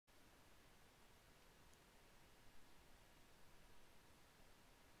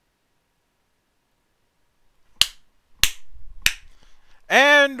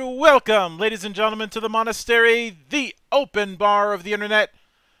And welcome, ladies and gentlemen, to the Monastery, the open bar of the internet,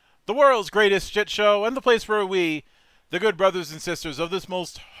 the world's greatest shit show, and the place where we, the good brothers and sisters of this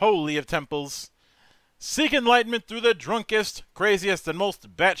most holy of temples, seek enlightenment through the drunkest, craziest, and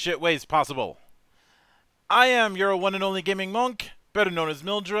most batshit ways possible. I am your one and only gaming monk, better known as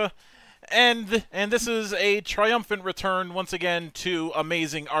Mildra, and this is a triumphant return once again to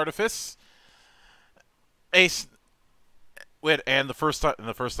amazing Artifice. And the first time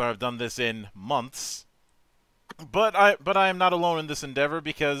I've done this in months. But I am not alone in this endeavor,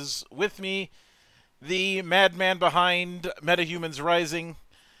 because with me, the madman behind Metahumans Rising,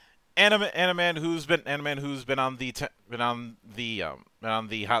 and a man who's been on the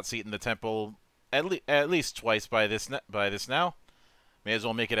hot seat in the temple at least twice by this now. May as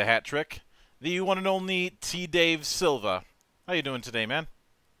well make it a hat trick. The one and only T. Dave Silva. How you doing today, man?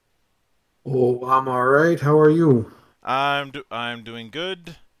 Oh, I'm all right. How are you? I'm doing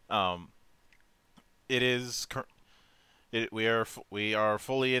good. We are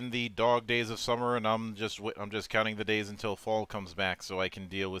fully in the dog days of summer, and I'm just counting the days until fall comes back so I can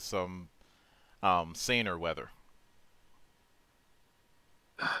deal with some saner weather.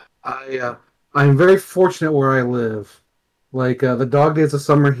 I'm very fortunate where I live. The dog days of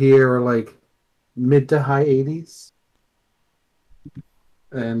summer here are like mid to high 80s,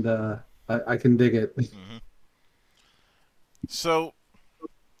 and I can dig it. Mm-hmm. So,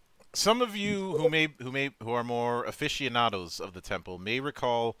 some of you who are more aficionados of the temple may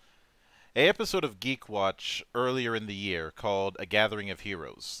recall an episode of GeekWatch earlier in the year called "A Gathering of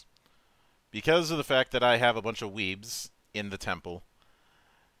Heroes." Because of the fact that I have a bunch of weebs in the temple,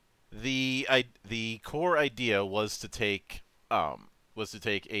 the core idea was to take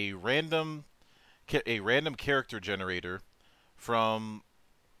a random character generator from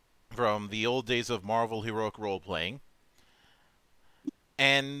the old days of Marvel heroic role playing,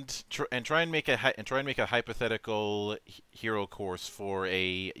 and try and make a hypothetical hero course for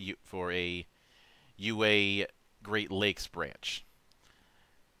a UA Great Lakes branch.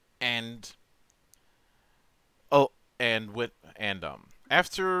 And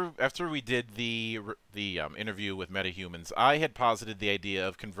after we did the interview with Metahumans, I had posited the idea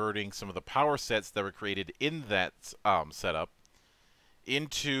of converting some of the power sets that were created in that setup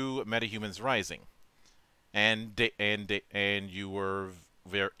into Metahumans Rising, and you were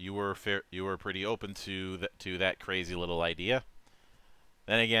pretty open to that crazy little idea.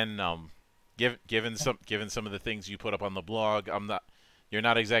 Then again, given some of the things you put up on the blog, you're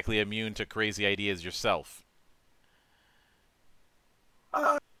not exactly immune to crazy ideas yourself.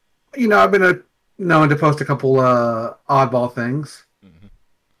 I've been known to post a couple oddball things.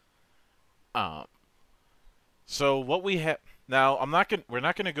 Mm-hmm. So what we have now, we're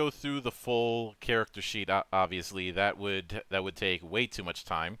not gonna go through the full character sheet. Obviously, that would take way too much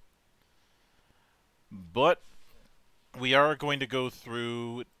time. But we are going to go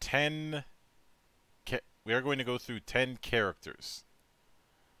through 10. We are going to go through 10 characters.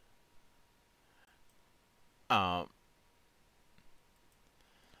 Or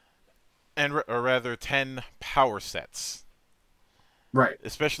rather 10 power sets. Right.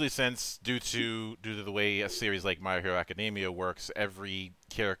 Especially since due to the way a series like My Hero Academia works, a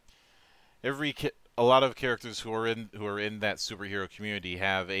lot of characters who are in that superhero community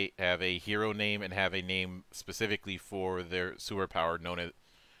have a hero name and have a name specifically for their superpower known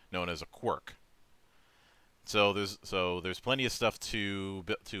as a quirk. So there's plenty of stuff to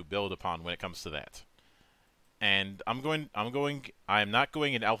build upon when it comes to that. And I'm not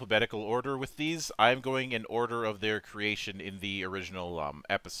going in alphabetical order with these. I'm going in order of their creation in the original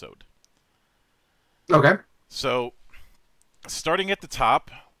episode. Okay. So, starting at the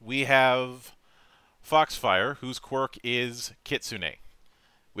top, we have Foxfire, whose quirk is Kitsune,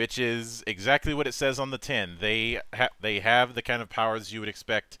 which is exactly what it says on the tin. They have the kind of powers you would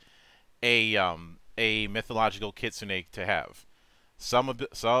expect a mythological Kitsune to have.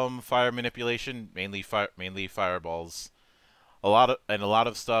 Some fire manipulation, mainly fireballs. A lot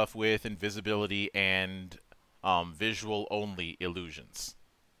of stuff with invisibility and visual only illusions.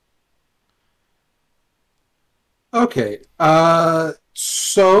 Okay.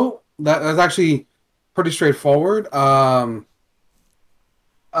 So that's actually pretty straightforward.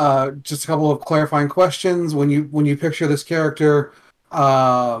 Just a couple of clarifying questions. When you picture this character,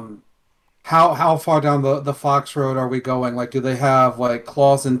 how far down the Fox Road are we going? Like, do they have like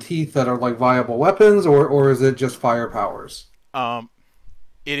claws and teeth that are like viable weapons, or is it just fire powers? It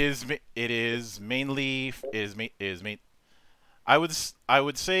is mainly I would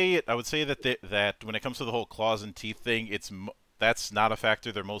say that when it comes to the whole claws and teeth thing, that's not a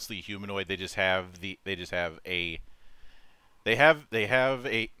factor. They're mostly humanoid. They just have They have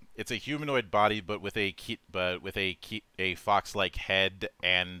a it's a humanoid body, but with a fox-like head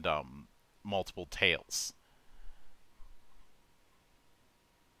and multiple tails.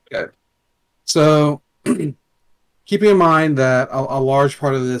 Okay. So keeping in mind that a large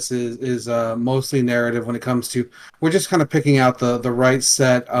part of this is mostly narrative when it comes to we're just kind of picking out the right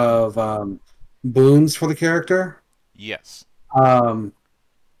set of boons for the character. Yes. Um,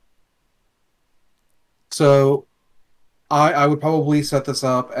 so I would probably set this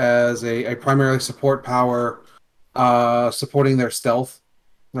up as a primarily support power, supporting their stealth,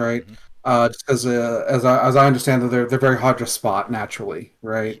 right? Hmm. Just because as I understand that they're very hard to spot naturally,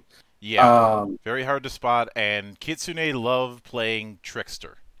 right? Yeah. Um, Very hard to spot, and Kitsune love playing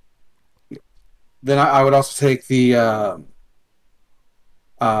trickster. then I would also take the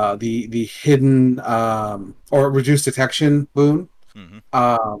hidden or reduced detection boon Hmm.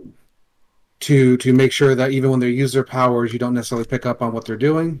 um, to make sure that even when they use their powers, you don't necessarily pick up on what they're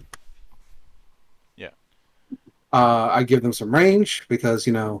doing. Yeah. I give them some range because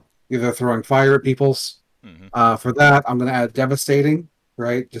they're throwing fire at people's. Hmm. For that, I'm going to add devastating,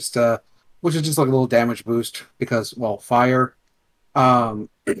 right? Just which is just like a little damage boost because well, fire. Um,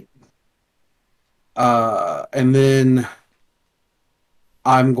 and then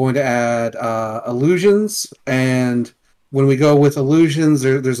I'm going to add illusions, and when we go with illusions,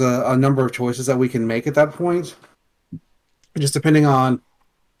 there's a number of choices that we can make at that point, just depending on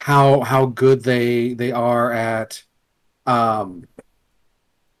how good they are at um,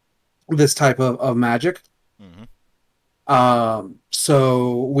 this type of magic. Hmm.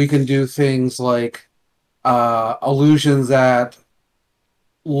 So we can do things like illusions that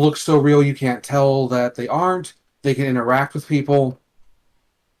look so real you can't tell that they aren't. They can interact with people,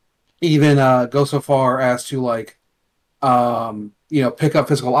 even go so far as to like pick up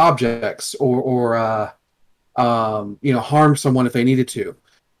physical objects or harm someone if they needed to.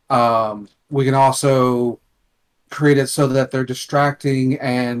 We can also create it so that they're distracting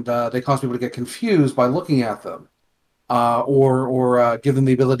and they cause people to get confused by looking at them, or give them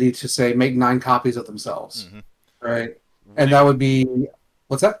the ability to say make 9 copies of themselves, Hmm. right? When And it that would be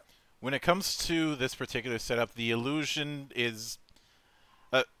what's that? when it comes to this particular setup, the illusion is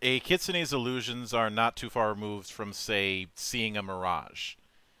a kitsune's illusions are not too far removed from, say, seeing a mirage.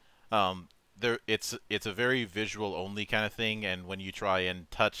 It's a very visual only kind of thing, and when you try and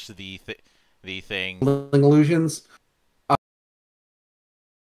touch the thing, Illusions.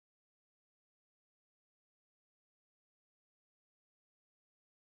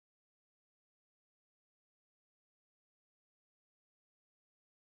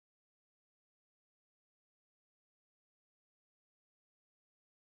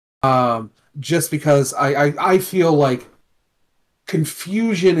 Just because I feel like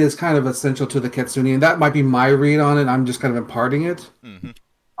confusion is kind of essential to the Kitsune, and that might be my read on it. I'm just kind of imparting it. hmm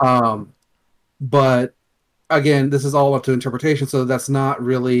Um, but again, this is all up to interpretation, so that's not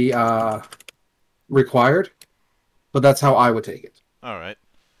really required. But that's how I would take it. all right.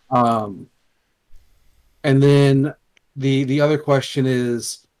 Um, and then the other question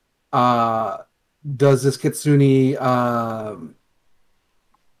is, uh, does this Kitsune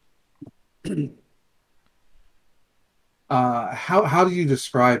how do you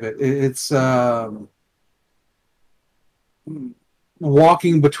describe it? It's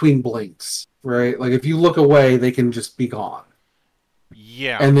walking between blinks, right? Like if you look away, they can just be gone,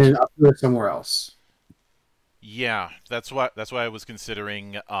 Yeah, and then appear somewhere else. yeah. That's why I was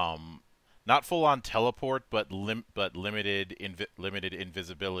considering not full on teleport, but limited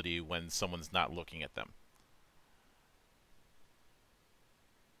invisibility when someone's not looking at them.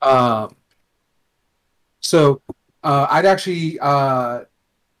 Um, so I'd actually I'd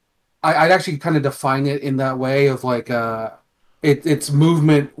actually kind of define it in that way of like it's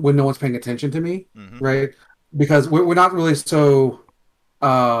movement when no one's paying attention to me, Hmm. right? Because we're not really so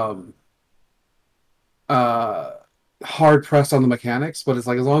um, uh, hard pressed on the mechanics, but it's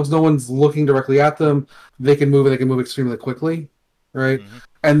like as long as no one's looking directly at them, they can move and they can move extremely quickly, right? Hmm.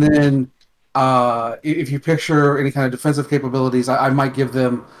 And then if you picture any kind of defensive capabilities, I might give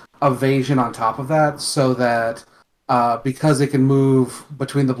them evasion on top of that, so that because they can move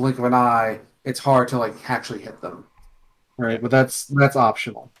between the blink of an eye, it's hard to like actually hit them, Yeah. right? But that's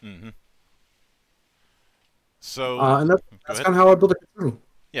optional, Hmm. So, and that's go that's ahead. kind of how I build it through.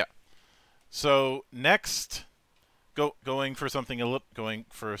 Yeah. So next, going for something a little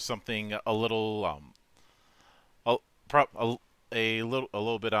a, a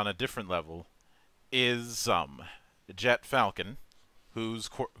little bit on a different level is Jet Falcon, whose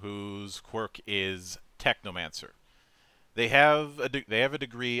quirk is Technomancer. they have a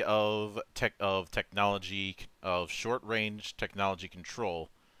degree of technology of short range technology control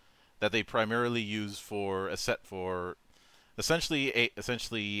that they primarily use for a set for essentially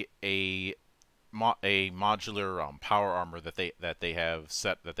a modular power armor that they have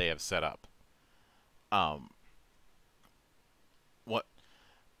set up. Um, what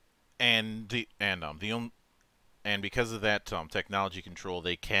the only and because of that technology control,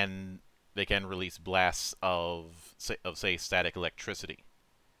 they can release blasts of say static electricity.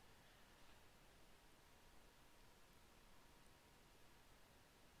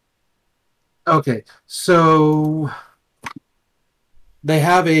 Okay, so they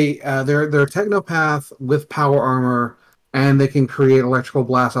have they're a technopath with power armor, and they can create electrical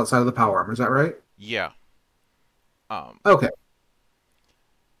blasts outside of the power armor. Is that right? Yeah. Um. Okay,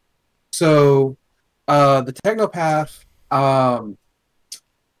 so the technopath.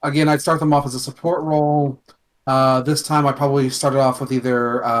 Again, I'd start them off as a support role. This time, I probably started off with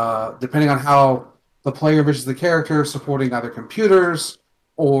either, depending on how the player envisions the character, supporting either computers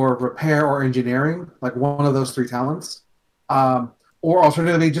or repair or engineering, like one of those three talents. Um, or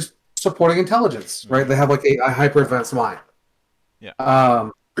alternatively, just supporting intelligence, right? Mhm. They have like a hyper advanced mind. Yeah.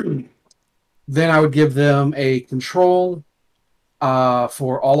 Um, then I would give them a control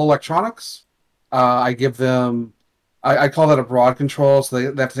for all electronics. I give them, I call that a broad control, so they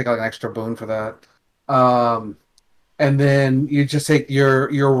have to take like an extra boon for that. Um, and then you just take your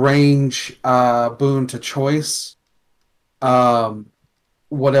range boon to choice, um,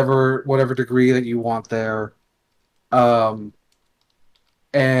 whatever degree that you want there. Um,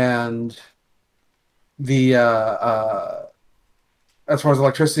 and the as far as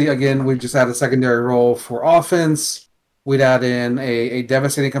electricity, again, we just add a secondary role for offense. We'd add in a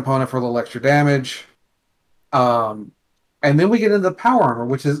devastating component for a little extra damage. Um, and then we get into the power armor,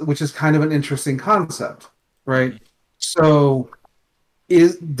 which is kind of an interesting concept, right? Mhm. So,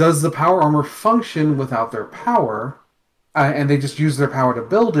 does the power armor function without their power, and they just use their power to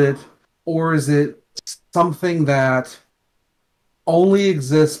build it, or is it something that only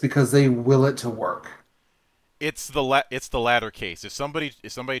exists because they will it to work? It's the latter case. If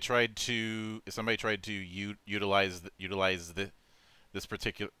somebody tried to utilize this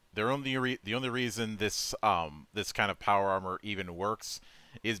particular the only reason this kind of power armor even works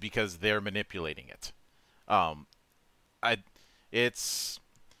is because they're manipulating it. Um, I it's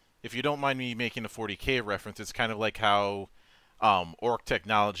if you don't mind me making a 40K reference, it's kind of like how orc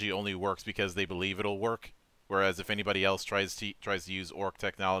technology only works because they believe it'll work. Whereas if anybody else tries to use orc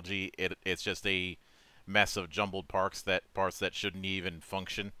technology, it's just a mess of jumbled parts that shouldn't even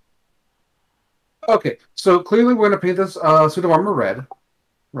function. Okay, so clearly we're going to paint this suit of armor red,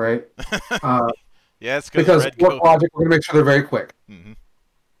 right? Uh, Yeah, it's because because red work go. logic, we're going to make sure they're very quick. Hmm.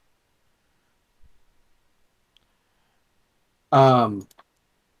 Um,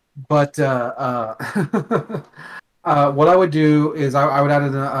 but what I would do is I would add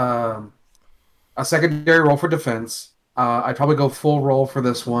in a secondary role for defense. I'd probably go full roll for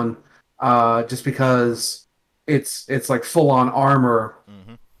this one, just because it's like full on armor.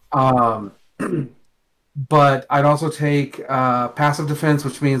 Hmm. Um, but I'd also take passive defense,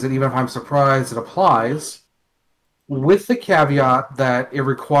 which means that even if I'm surprised, it applies, with the caveat that it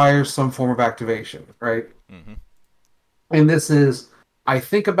requires some form of activation, right? Hmm. And this is, I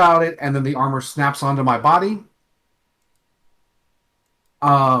think about it, and then the armor snaps onto my body.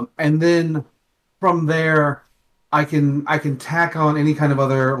 And then from there, I can tack on any kind of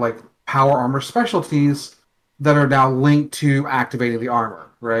other like power armor specialties that are now linked to activating the armor,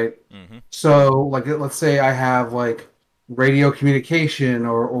 right? Hmm. So, like, let's say I have like radio communication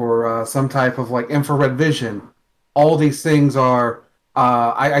or some type of like infrared vision. All these things are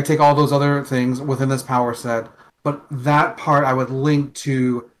I take all those other things within this power set, but that part I would link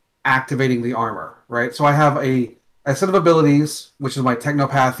to activating the armor, right? So I have a set of abilities, which is my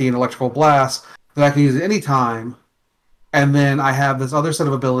technopathy and electrical blast, that I can use at any time, and then I have this other set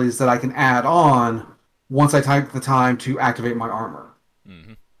of abilities that I can add on once I take the time to activate my armor,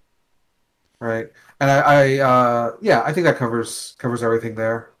 Hmm. right? And yeah, I think that covers everything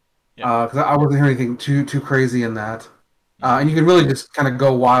there, Yeah. because I wasn't hearing anything too crazy in that, Hmm. and you can really just kind of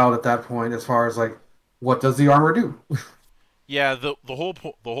go wild at that point as far as like what does the armor do? Yeah. The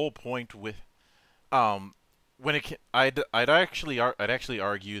whole point with um when I'd actually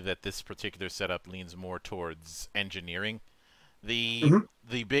argue that this particular setup leans more towards engineering. The Hmm.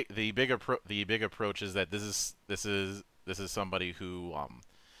 the big approach is that this is somebody who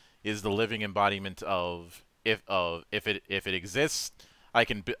is the living embodiment of if it exists, I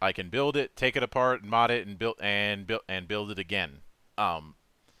can build it, take it apart, mod it, and build it again. Um,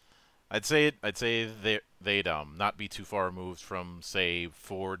 they'd not be too far removed from, say,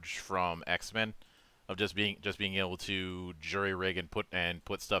 Forge from X-Men, of just being able to jury rig and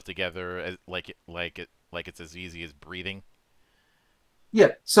put stuff together as, like it's as easy as breathing. Yeah.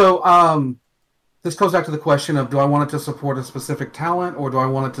 So this goes back to the question of, do I want it to support a specific talent, or do I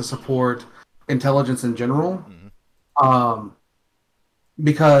want it to support intelligence in general? Hmm. Um,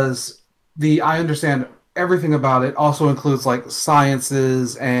 because the I understand everything about it also includes like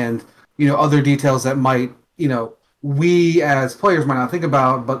sciences and other details that might we as players might not think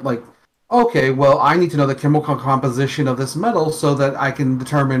about, but like, okay, well, I need to know the chemical composition of this metal so that I can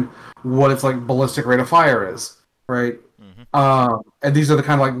determine what its like ballistic rate of fire is, right? Hmm. And these are the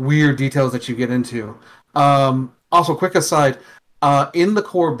kind of like weird details that you get into. Also, quick aside, in the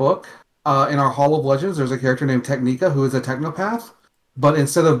core book, in our Hall of Legends, there's a character named Technica who is a technopath, but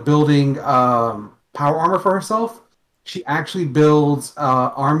instead of building power armor for herself, she actually builds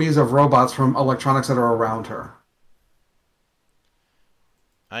armies of robots from electronics that are around her.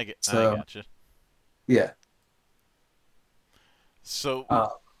 I So gotcha. yeah, So, uh,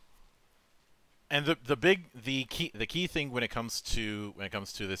 and the key thing when it comes to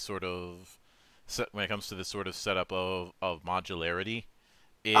this sort of setup of modularity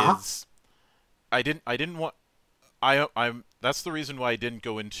uh-huh. is I didn't want I'm that's the reason why I didn't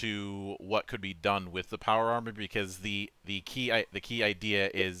go into what could be done with the power armor, because the key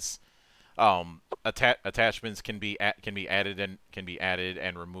idea is attachments can be added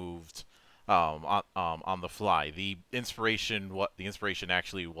and removed on the fly. The inspiration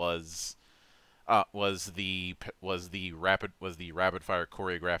actually was the rapid fire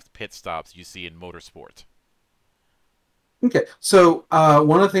choreographed pit stops you see in motorsport. Okay, so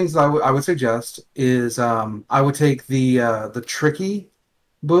one of the things I would suggest is I would take the tricky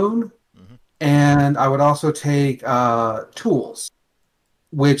boon, Hmm. and I would also take tools,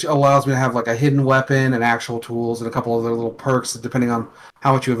 which allows me to have like a hidden weapon and actual tools and a couple other little perks depending on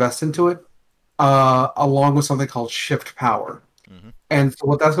how much you invest into it, along with something called shift power. Hmm. And so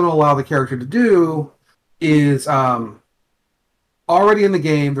what that's going to allow the character to do is already in the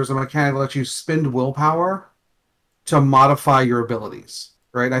game, there's a mechanic that lets you spend willpower to modify your abilities.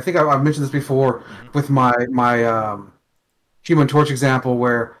 Right? And I think I've mentioned this before Hmm. with my Human Torch example,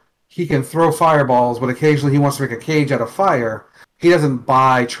 where he can throw fireballs, but occasionally he wants to make a cage out of fire. He doesn't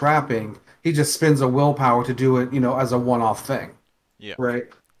buy trapping. He just spends a willpower to do it, as a one-off thing, Yeah. right?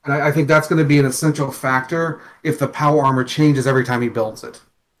 And I think that's going to be an essential factor if the power armor changes every time he builds it,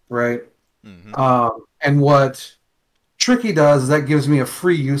 right? Hmm. And what Tricky does is that gives me a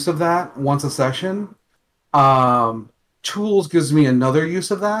free use of that once a session. Um, Tools gives me another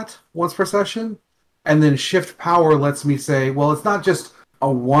use of that once per session, and then Shift Power lets me say, well, it's not just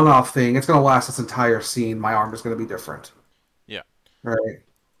a one-off thing. It's going to last this entire scene. My armor is going to be different, Yeah. right?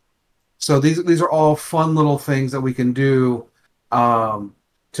 So these are all fun little things that we can do um,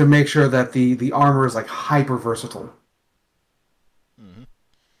 to make sure that the armor is like hyper versatile. Hmm.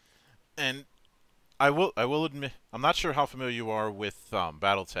 And I will admit, I'm not sure how familiar you are with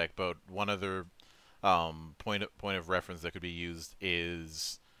BattleTech, but one other point of reference that could be used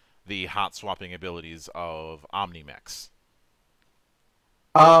is the hot swapping abilities of Omnimex.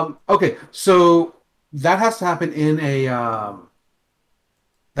 Okay, so that has to happen in a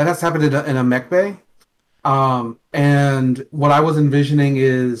mech bay. And what I was envisioning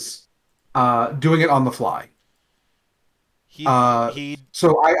is doing it on the fly. He Uh, he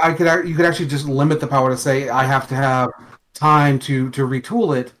so you could actually just limit the power to say I Yeah. have to have time to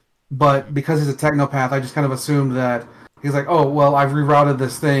retool it. Hmm. But because he's a technopath, I just kind of assumed that he's like, oh well, I've rerouted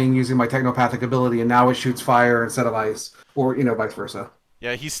this thing using my technopathic ability, and now it shoots fire instead of ice, or vice versa.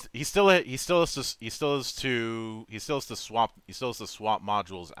 Yeah, he still has to swap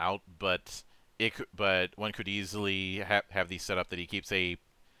modules out, but one could easily have these set up that he keeps a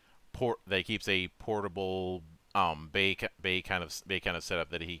portable bay kind of setup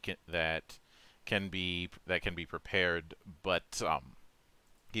that can be prepared, but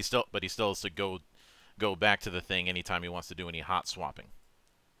he still has to go back to the thing anytime he wants to do any hot swapping.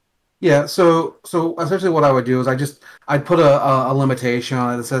 Yeah, so essentially what I would do is I'd put a limitation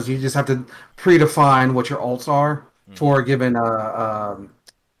on it that says you just have to predefine what your alts are Hmm. for a given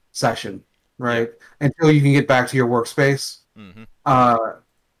session, Yeah. right? Until you can get back to your workspace. Hmm. Uh,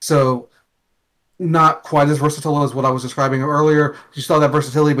 so not quite as versatile as what I was describing earlier. You still have that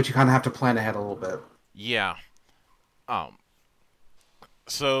versatility, but you kind of have to plan ahead a little bit. Yeah. Um.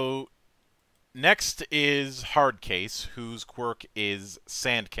 So next is Hardcase, whose quirk is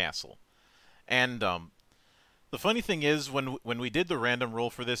Sandcastle. And the funny thing is, when we did the random roll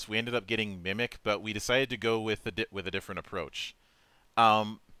for this, we ended up getting Mimic, but we decided to go with a different approach.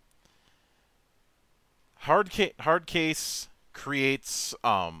 Um, hard case creates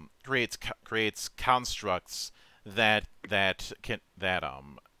constructs that can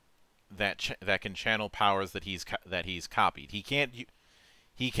channel powers that he's copied. He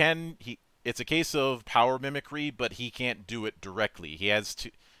it's a case of power mimicry, but he can't do it directly.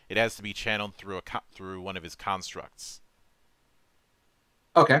 It has to be channeled through one of his constructs.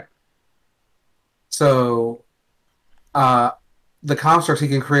 Okay. So, the constructs he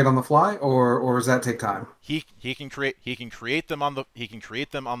can create on the fly, or does that take time? He can create them on the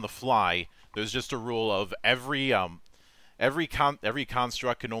fly. There's just a rule of every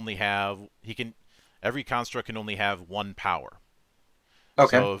construct can only have every construct can only have one power.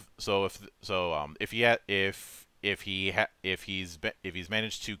 Okay. If he's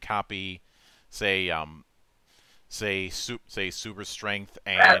managed to copy, say say super strength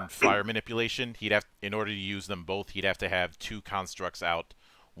and fire manipulation, he'd have, in order to use them both, he'd have to have two constructs out,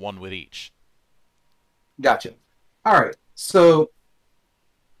 one with each. Gotcha. All right. So,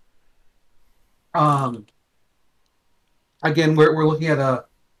 um, again, we're looking at a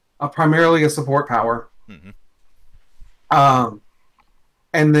primarily a support power. Mm-hmm.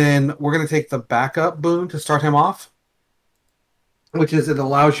 And then we're going to take the backup boon to start him off, which is it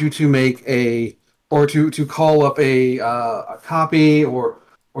allows you to make to call up a copy or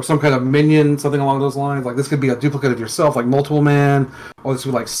some kind of minion, something along those lines. Like this could be a duplicate of yourself, like multiple man, or this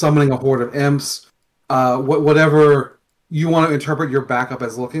would be like summoning a horde of imps. Whatever you want to interpret your backup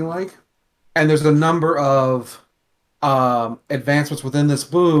as looking like. And there's a number of advancements within this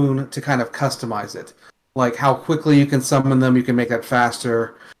boon to kind of customize it. Like how quickly you can summon them, you can make that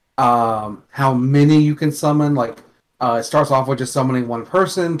faster. How many you can summon, like it starts off with just summoning one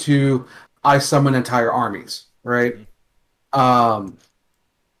person to I summon entire armies, right? And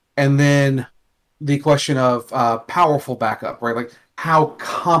then the question of powerful backup, right? Like how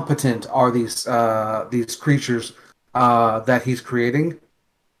competent are these creatures that he's creating?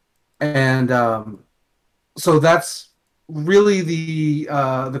 And so that's really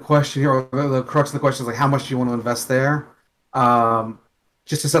the question here, or the crux of the question is like how much do you want to invest there,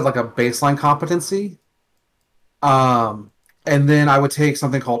 just to set like a baseline competency, and then I would take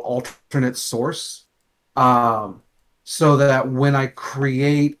something called alternate source, so that when I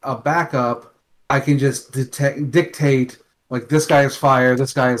create a backup, I can just dictate like this guy is fire,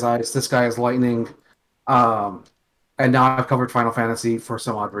 this guy is ice, this guy is lightning, and now I've covered Final Fantasy for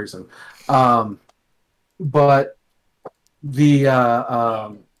some odd reason, but the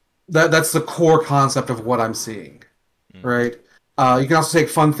that's the core concept of what I'm seeing, right? You can also take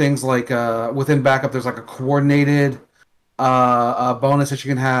fun things like within backup, there's like a coordinated bonus that you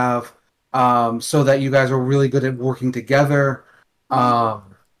can have, so that you guys are really good at working together. But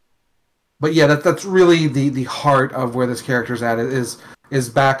yeah, that's really the heart of where this character's at is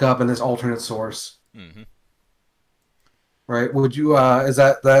backup and this alternate source. Mm-hmm. Right? Would you is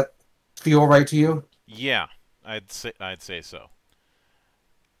that feel right to you? Yeah, I'd say so.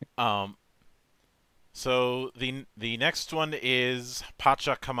 So the next one is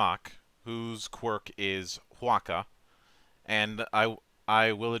Pachacamac, whose quirk is Huaca, and I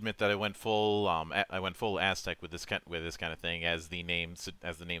will admit that I went full Aztec with this kind of thing, as the name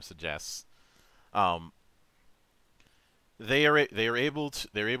suggests. They are able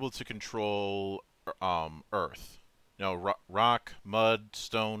to control earth, rock, mud,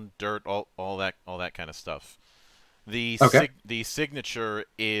 stone, dirt, all that kind of stuff. The signature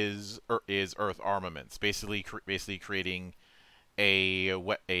is earth armaments, basically creating a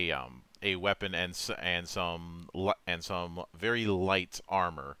weapon and some very light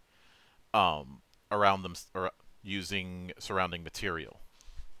armor around them, or using surrounding material.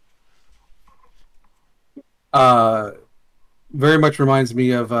 Very much reminds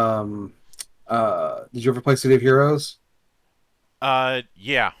me of did you ever play City of Heroes?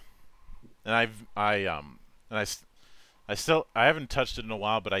 Yeah, and I haven't touched it in a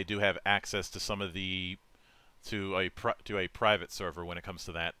while, but I do have access to some of to a private server when it comes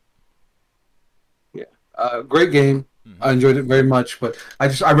to that. Yeah, great game. Mm-hmm. I enjoyed it very much, but I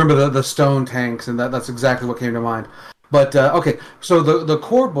remember the stone tanks, and that's exactly what came to mind. But okay, so the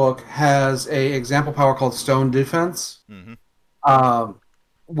core book has a example power called Stone Defense,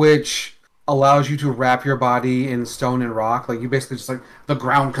 which allows you to wrap your body in stone and rock. Like you basically just like the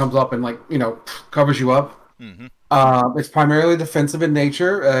ground comes up and covers you up. Mm-hmm. It's primarily defensive in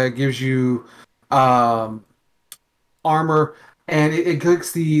nature. It gives you armor, and it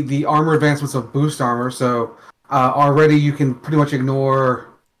clicks the armor advancements of boost armor. So already you can pretty much ignore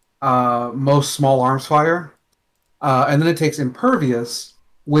most small arms fire. And then it takes impervious,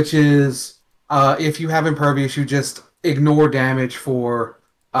 which is if you have impervious, you just ignore damage for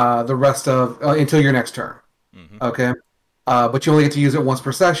the rest of until your next turn. Mm-hmm. Okay, but you only get to use it once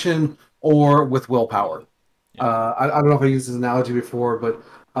per session or with willpower. Yeah. I don't know if I used this analogy before, but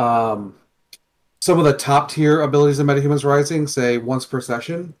some of the top tier abilities in Metahumans Rising say once per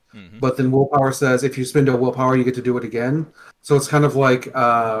session, Mm-hmm. but then willpower says if you spend a willpower, you get to do it again. So it's kind of like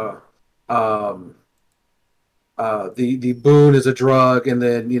um, the boon is a drug, and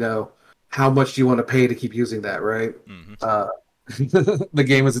then how much do you want to pay to keep using that, right? Mm-hmm. The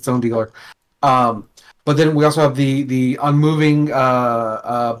game is its own dealer. Um, but then we also have the unmoving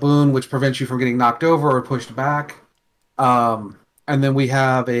boon, which prevents you from getting knocked over or pushed back. And then we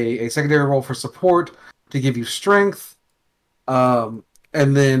have a secondary role for support to give you strength.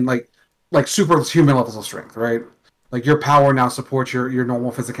 And then like superhuman levels of strength, right? Like your power now supports your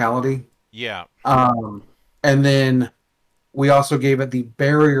normal physicality. Yeah. And then we also gave it the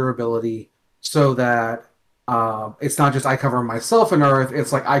barrier ability so that it's not just I cover myself in earth.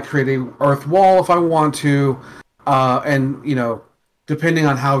 It's like I create a earth wall if I want to, and depending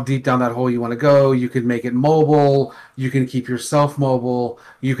on how deep down that hole you want to go, you can make it mobile. You can keep yourself mobile.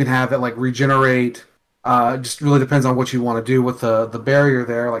 You can have it like regenerate. Just really depends on what you want to do with the barrier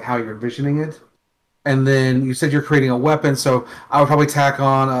there, like how you're envisioning it. And then you said you're creating a weapon, so I would probably tack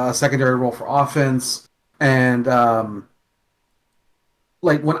on a secondary role for offense. And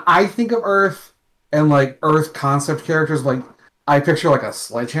like when I think of Earth and like Earth concept characters, like I picture like a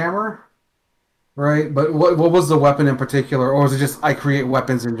sledgehammer, right? But what was the weapon in particular, or was it just I create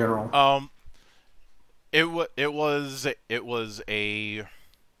weapons in general? It was a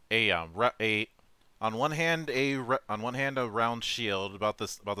on one hand a round shield about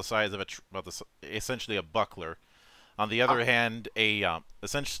the size of essentially a buckler. On the other hand,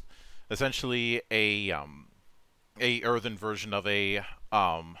 essentially a earthen version of a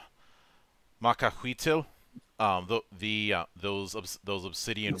Makahuitil, those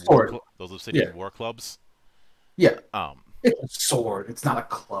obsidian Sword. those Yeah, obsidian war clubs. yeah. Um, It's a sword. It's not a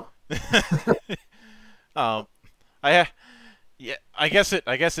club. um, I yeah, I guess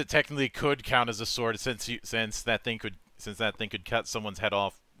it technically could count as a sword since that thing could cut someone's head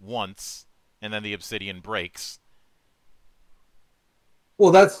off once, and then the obsidian breaks.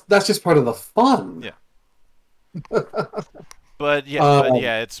 Well, that's just part of the fun. Yeah. But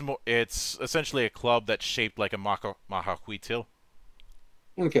yeah, it's essentially a club that's shaped like a Mahahuitil.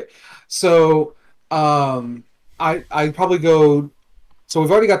 Okay, so I probably go. So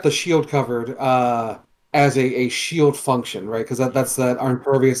we've already got the shield covered as a shield function, right? Because that's that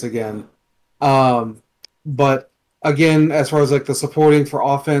impervious again. Um, but again, as far as like the supporting for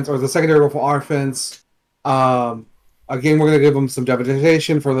offense or the secondary role for offense, um, again we're gonna give them some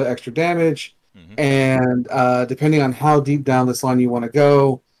devastation for the extra damage, Mm-hmm. and depending on how deep down this line you want to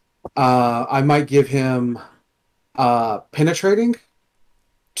go, I might give him penetrating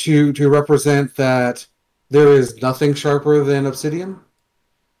to represent that there is nothing sharper than obsidian.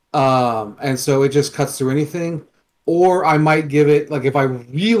 And so it just cuts through anything. Or I might give it, like, if I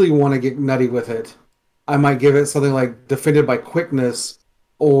really want to get nutty with it, I might give it something like defended by quickness,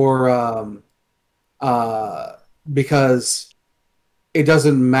 or uh, because it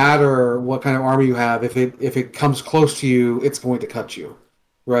doesn't matter what kind of armor you have. If it comes close to you, it's going to cut you,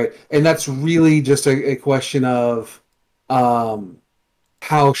 right? And that's really just a question of um,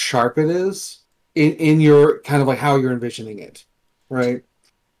 how sharp it is in your kind of like how you're envisioning it, right?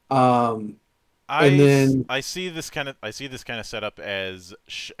 Um, and then I see this kind of setup as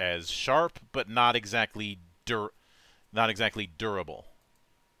sharp, but not exactly durable.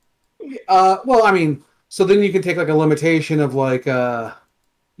 well, I mean, so then you can take like a limitation of like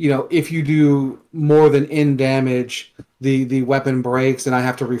if you do more than in damage, the weapon breaks, and I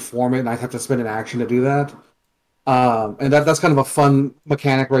have to reform it, and I have to spend an action to do that. And that's kind of a fun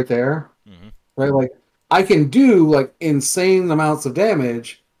mechanic right there, Mm-hmm. right? Like I can do like insane amounts of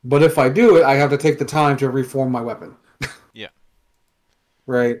damage, but if I do it, I have to take the time to reform my weapon, Yeah.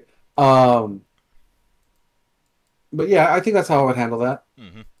 right? Um, but yeah, I think that's how I would handle that.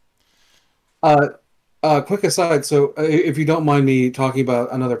 Mm-hmm. Uh, quick aside, so if you don't mind me talking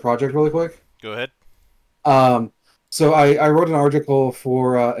about another project really quick. Go ahead. Um, so I wrote an article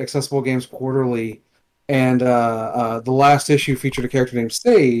for Accessible Games Quarterly, and the last issue featured a character named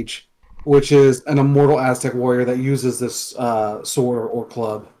Sage, which is an immortal Aztec warrior that uses this sword or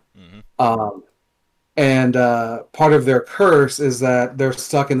club. Mm-hmm. And part of their curse is that they're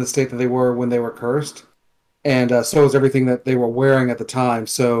stuck in the state that they were when they were cursed, and so is everything that they were wearing at the time.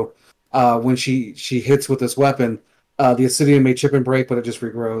 So when she hits with this weapon, the obsidian may chip and break, but it just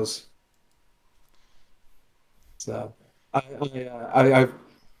regrows. So I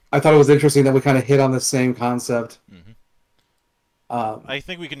thought it was interesting that we kind of hit on the same concept. Mm-hmm. Um, I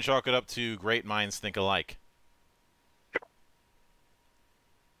think we can chalk it up to great minds think alike.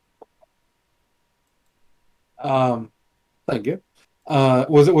 um, Thank you.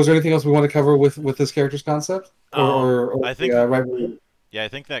 Was there anything else we want to cover with this character's concept, or I think, right? yeah, I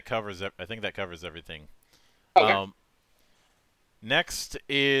think that covers. I think that covers everything. Okay. Um, next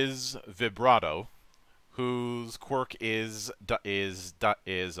is Vibrato, whose quirk is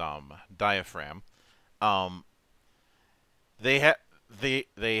diaphragm. Um, they have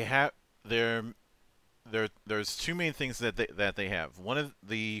they have their there's two main things that they have. One of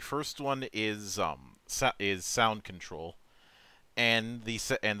the first one is sound control, and the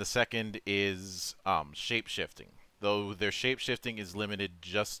second is shape shifting. Though their shape shifting is limited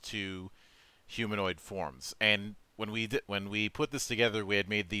just to humanoid forms. And when we put this together, we had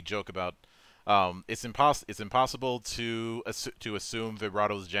made the joke about it's impossible to assume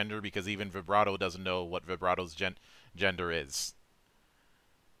Vibrato's gender because even Vibrato doesn't know what Vibrato's gender is.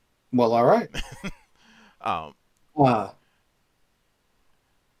 Well, all right. Um, Uh,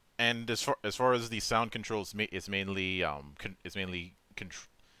 and as far as the sound controls, it's mainly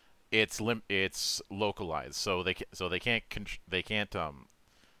it's localized, so they can't they can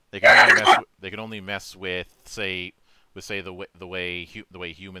only mess with the way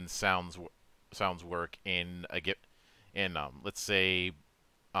human sounds work in let's say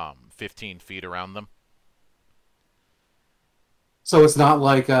 15 feet around them. so it's not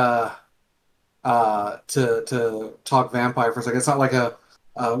like to talk vampire for a second. It's not like a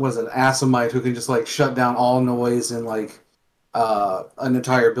what is it, an Asimite who can just like shut down all noise in like an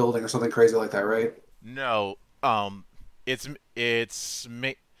entire building or something crazy like that, right? No, it's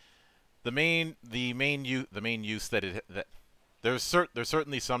the main use that there's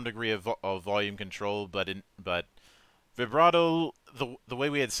certainly some degree of volume control, but vibrato the way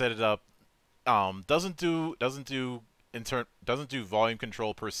we had set it up doesn't do volume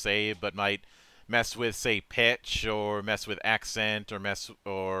control per se, but might mess with say pitch or mess with accent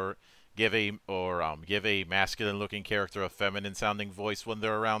or give a masculine looking character a feminine sounding voice when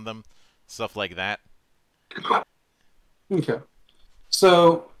they're around them, stuff like that. Okay.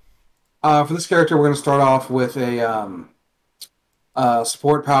 So for this character, we're going to start off with a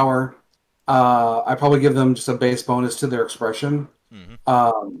support power. I probably give them just a base bonus to their expression.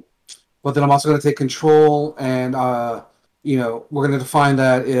 Mm-hmm. But then I'm also going to take control, and we're going to define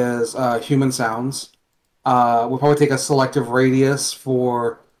that as human sounds. We'll probably take a selective radius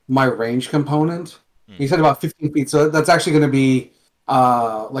for my range component. Mm-hmm. You said about 15 feet, so that's actually going to be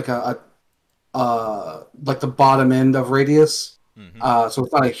like like the bottom end of radius. Mm-hmm. So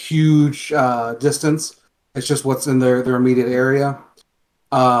it's not a huge distance. It's just what's in their immediate area.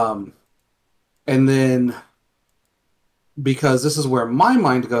 And then because this is where my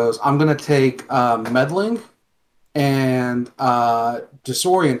mind goes, I'm going to take meddling and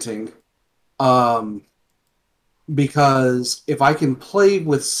disorienting. Because if I can play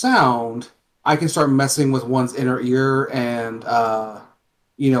with sound, I can start messing with one's inner ear and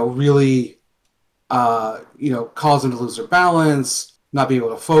really cause them to lose their balance, not be able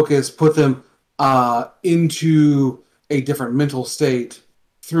to focus, put them into a different mental state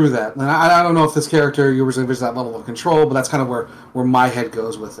through that. And I don't know if this character you originally envisioned that level of control, but that's kind of where my head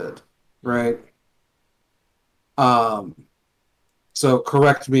goes with it, right? So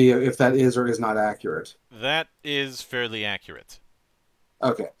correct me if that is or is not accurate. That is fairly accurate.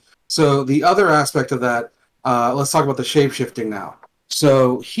 Okay. So the other aspect of that, let's talk about the shape shifting now.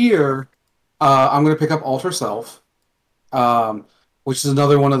 So here, I'm going to pick up Alter Self, which is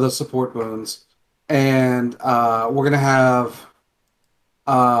another one of the support boons. And we're going to have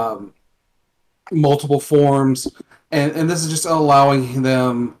multiple forms. And this is just allowing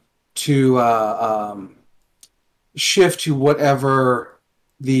them to shift to whatever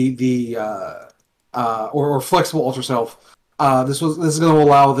or flexible Alter Self. This is going to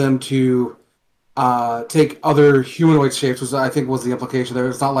allow them to take other humanoid shapes, which I think was the implication there.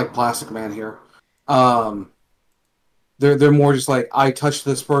 It's not like Plastic Man here. They're more just like, I touched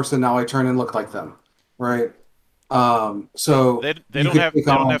this person, now I turn and look like them, right? So they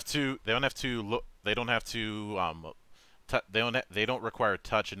don't require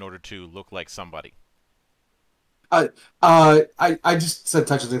touch in order to look like somebody. I just said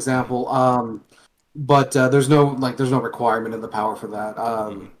touch as an example, but there's no requirement in the power for that.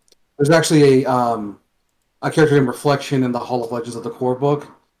 There's actually a character named Reflection in the Hall of Legends of the core book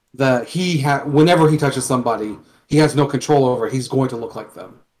that whenever he touches somebody, he has no control over it. He's going to look like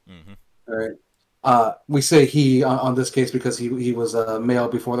them. Mm-hmm. All right. We say he on this case because he was a male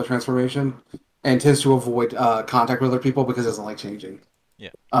before the transformation and tends to avoid contact with other people because he doesn't like changing.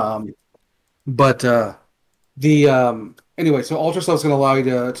 Yeah. But The anyway, so Ultra Self is going to allow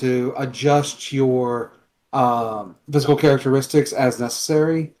you to adjust your physical characteristics as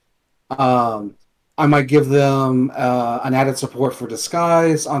necessary. Um, I might give them an added support for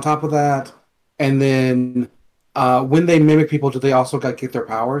disguise on top of that, and then when they mimic people, do they also get their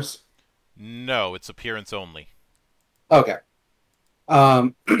powers? No, it's appearance only. Okay.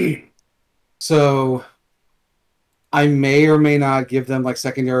 Um, so I may or may not give them like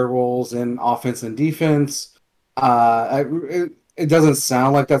secondary roles in offense and defense. It doesn't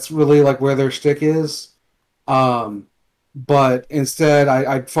sound like that's really like where their stick is. Um, but instead,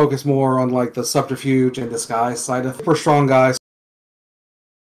 I'd focus more on like the subterfuge and disguise side of super strong guys.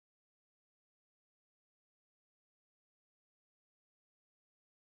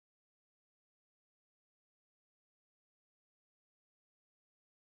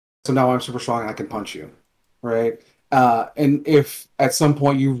 So now I'm super strong and I can punch you, right? And if at some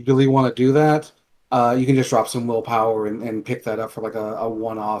point you really want to do that, you can just drop some willpower and pick that up for like a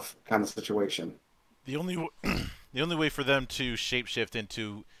one-off kind of situation. The only the only way for them to shapeshift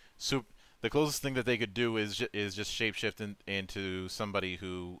into soup, the closest thing that they could do is just shapeshift into somebody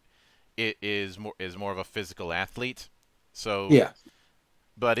who is more of a physical athlete. So, Yeah.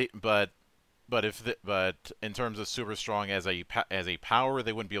 but it but if the, but in terms of super strong as a power,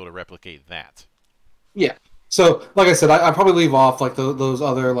 they wouldn't be able to replicate that. Yeah. So, like I said, I probably leave off like those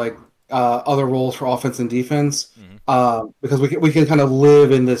other like other roles for offense and defense Mm-hmm. because we can kind of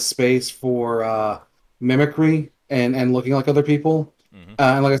live in this space for mimicry and looking like other people. Mm-hmm.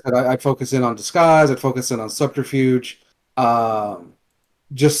 And like I said, I'd focus in on disguise. I'd focus in on subterfuge, um,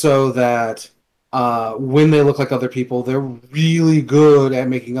 just so that when they look like other people, they're really good at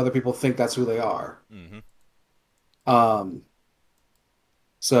making other people think that's who they are. Mm-hmm. Um,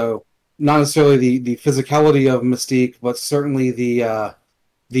 So not necessarily the physicality of Mystique, but certainly the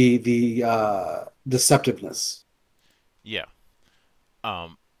deceptiveness. Yeah.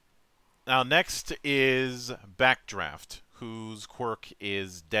 Um. Now next is Backdraft, whose quirk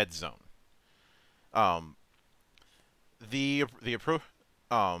is Dead Zone. Um. The appro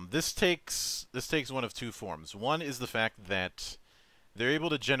this takes one of two forms. One is the fact that they're able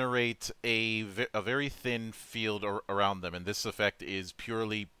to generate a very thin field around them, and this effect is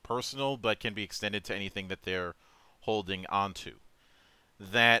purely personal, but can be extended to anything that they're holding onto.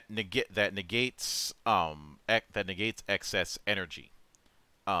 That negates excess energy.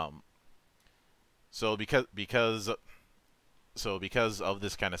 Um, so because of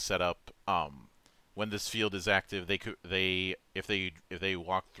this kind of setup, when this field is active, they if they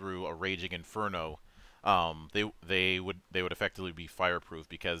walk through a raging inferno, they would effectively be fireproof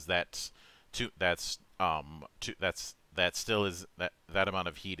because that still is that amount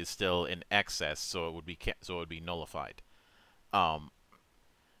of heat is still in excess, so it would be nullified. Um,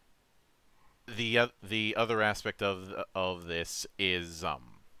 the other aspect of this is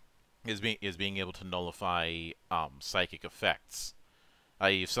being able to nullify psychic effects.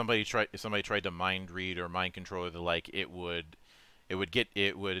 If somebody tried to mind read or mind control or the like, it would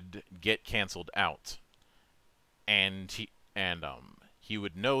get canceled out, and he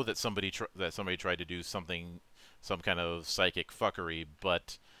would know that somebody tried to do some kind of psychic fuckery,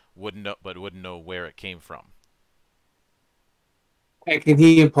 but wouldn't know where it came from. And can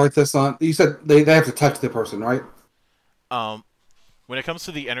he impart this on? You said they have to touch the person, right? Um, when it comes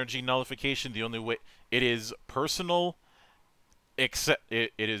to the energy nullification, the only way it is personal, except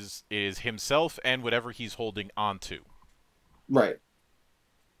it is himself and whatever he's holding onto. Right.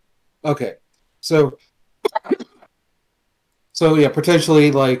 Okay. So so yeah, potentially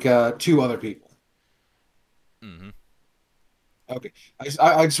like two other people. Mm-hmm. Okay.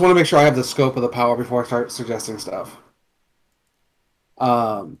 I just want to make sure I have the scope of the power before I start suggesting stuff.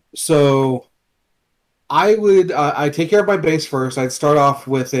 So I take care of my base first. I'd start off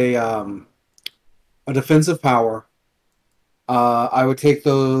with a defensive power. I would take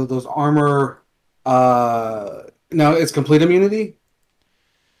those armor. Now it's complete immunity.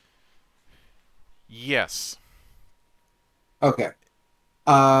 Yes. Okay.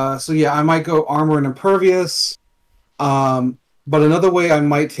 So yeah, I might go armor and impervious. But another way I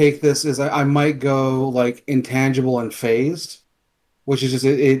might take this is I might go like intangible and phased, which is just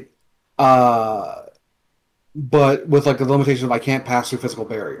uh, but with like the limitation of I can't pass through physical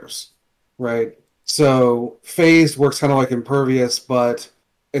barriers, right? So phased works kind of like impervious, but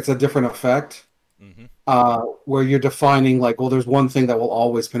it's a different effect. Mm-hmm. Where you're defining like, well, there's one thing that will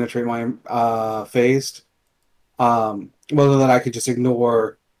always penetrate my phased. Whether that I could just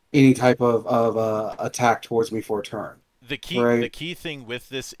ignore any type of attack towards me for a turn, The right? key thing with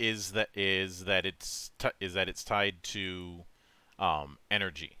this is that it's tied to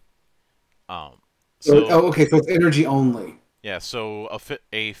energy. Um, So okay, so it's energy only. yeah, so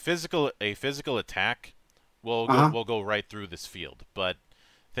a physical attack Uh-huh. will go right through this field, but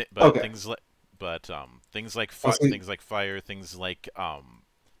Okay. Oh, so, things like fire, things like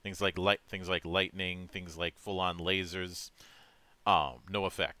lightning, things like full on lasers, no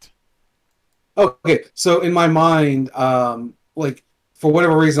effect. okay, so in my mind, like for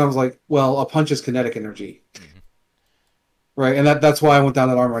whatever reason, I was like, well, a punch is kinetic energy, Hmm. right? And that's why I went down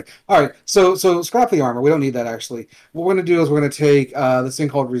that armor. All right, so scrap the armor. We don't need that actually. What we're gonna do is we're gonna take this thing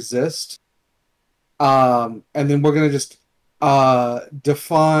called resist, and then we're gonna just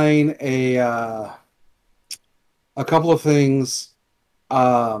define a couple of things.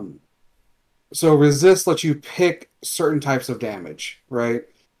 Um, so resist lets you pick certain types of damage, right?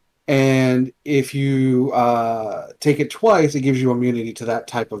 And if you take it twice, it gives you immunity to that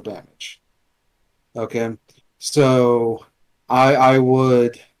type of damage. Okay, so I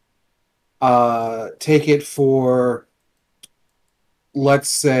would take it for, let's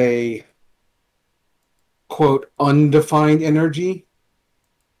say, quote, undefined energy.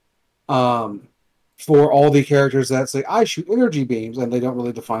 Um, for all the characters that say I shoot energy beams, and they don't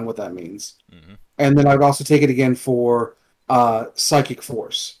really define what that means. Hmm. And then I'd also take it again for psychic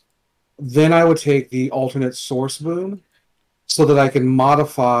force. Then I would take the alternate source boom so that I can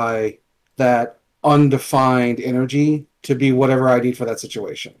modify that undefined energy to be whatever I need for that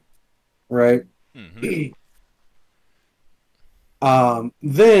situation. Right. Hmm.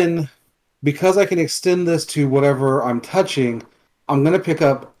 Then, because I can extend this to whatever I'm touching, I'm going to pick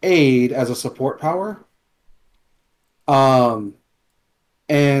up aid as a support power. Um,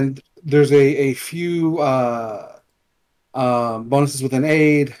 and there's a few bonuses within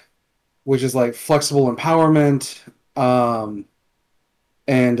aid, which is like flexible empowerment, and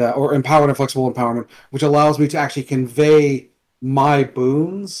or empowered and flexible empowerment, which allows me to actually convey my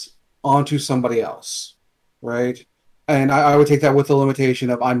boons onto somebody else, right? And I would take that with the limitation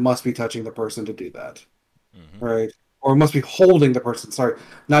of I must be touching the person to do that, Hmm. right? Or must be holding the person. Sorry,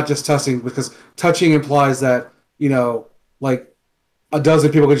 not just touching, because touching implies that like a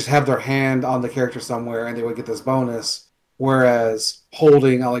dozen people could just have their hand on the character somewhere and they would get this bonus, whereas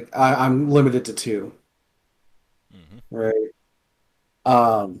holding, I'm limited to two, Hmm. right?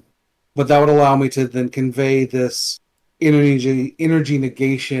 Um, but that would allow me to then convey this energy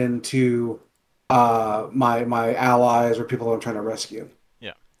negation to my allies or people I'm trying to rescue.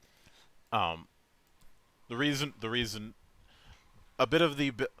 Yeah. Um, the reason a bit of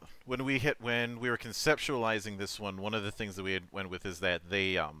the when we were conceptualizing this one of the things that we had went with is that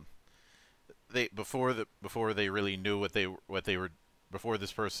they before they really knew what they were before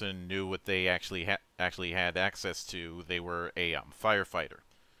this person knew what they actually had access to, they were a firefighter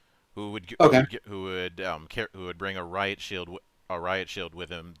Okay. who would bring a riot shield with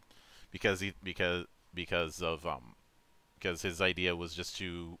him because of because his idea was just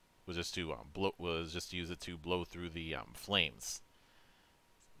to use it to blow through the flames.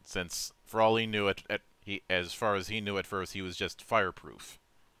 Since for all he knew as far as he knew at first, he was just fireproof.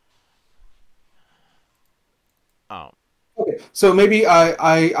 Um, Okay. So maybe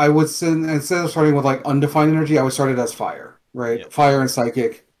I would send, instead of starting with like undefined energy, I would start it as fire, yeah. right? Fire and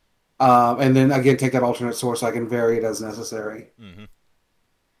psychic. And then again take that alternate source so I can vary it as necessary. Hmm.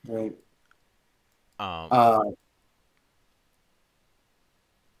 Right. Um, Uh,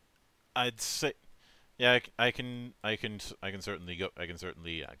 I'd say yeah, I can certainly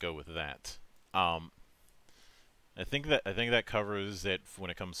go with that. Um, I think that covers it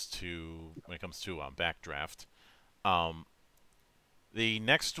when it comes to backdraft. Um, the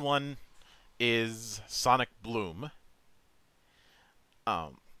next one is Sonic Bloom.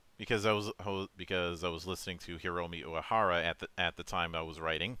 Um, because I was listening to Hiromi Uehara at the time I was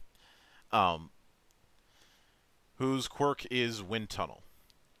writing. Um, whose quirk is Wind Tunnel.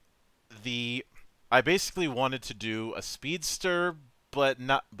 The I basically wanted to do a speedster, but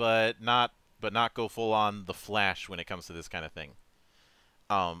not go full on the Flash when it comes to this kind of thing.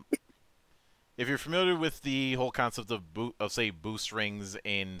 Um, if you're familiar with the whole concept of say boost rings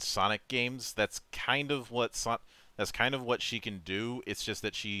in Sonic games, that's kind of what she can do. It's just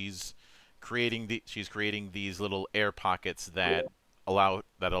that she's creating these little air pockets that allow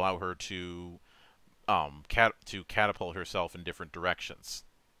her to to catapult herself in different directions.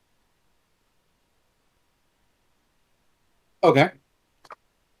 okay.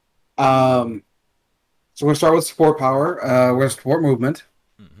 Um, so we're gonna start with support power. We're gonna support movement,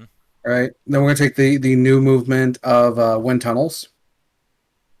 Hmm. right? Then we're gonna take the new movement of wind tunnels,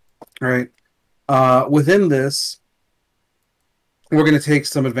 right? Within this, we're gonna take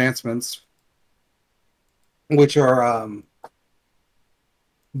some advancements, which are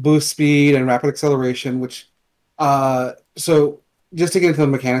boost speed, and rapid acceleration. Which, so just to get into the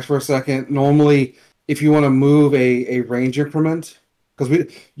mechanics for a second, normally if you want to move a range increment, because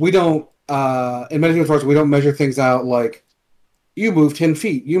we don't in Metahumans Arts we don't measure things out like you move 10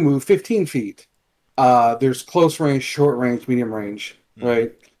 feet, you move 15 feet. There's close range, short range, medium range, Mm-hmm.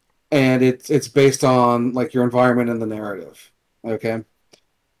 right? And it's based on like your environment and the narrative. Okay.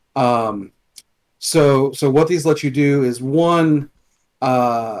 Um, so what these let you do is one,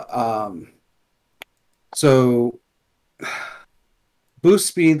 uh, um, so boost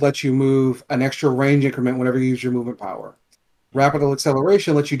speed lets you move an extra range increment whenever you use your movement power. Mm-hmm. Rapid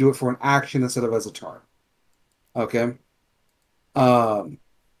acceleration lets you do it for an action instead of as a turn. Okay. Um,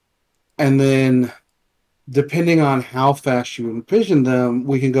 and then depending on how fast you envision them,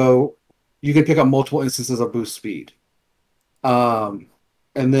 you can pick up multiple instances of boost speed. Um,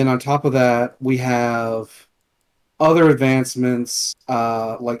 and then on top of that, we have other advancements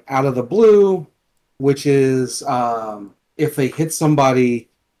like out of the blue, which is if they hit somebody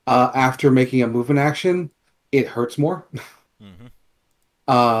after making a movement action, it hurts more.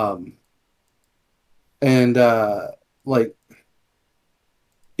 Mm-hmm. um, and like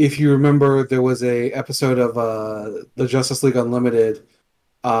if you remember, there was a episode of the Justice League Unlimited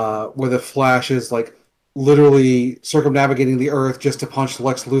where the Flash is like literally circumnavigating the Earth just to punch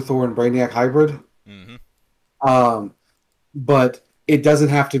Lex Luthor and Brainiac hybrid. Mm-hmm. Um, but it doesn't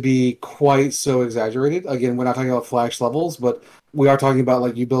have to be quite so exaggerated. Again, we're not talking about Flash levels, but we are talking about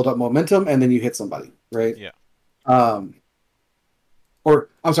like you build up momentum and then you hit somebody, right? Yeah. Um, or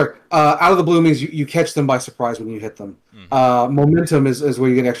I'm sorry, out of the blue means you catch them by surprise when you hit them. Mm-hmm. Momentum is where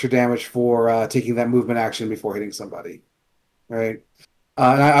you get extra damage for taking that movement action before hitting somebody, right?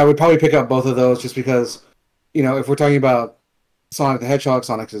 And I would probably pick up both of those just because, if we're talking about Sonic the Hedgehog,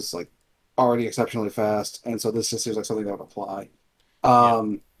 Sonic is like already exceptionally fast, and so this just seems like something that would apply. Yeah.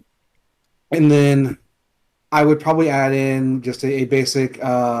 Um, and then I would probably add in just a basic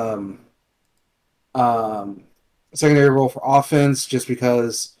um, secondary role for offense, just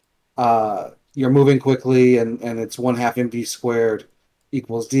because you're moving quickly and it's 1/2 mv squared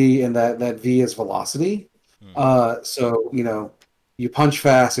equals d, and that v is velocity. Mm-hmm. So you punch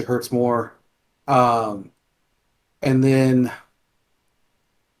fast, it hurts more. Um, and then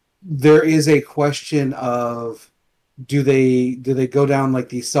there is a question of do they go down like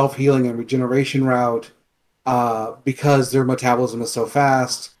the self healing and regeneration route because their metabolism is so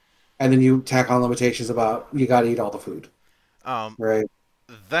fast, and then you tack on limitations about you got to eat all the food, Um, right?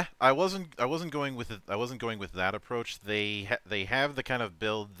 that I wasn't going with it. I wasn't going with that approach. They have the kind of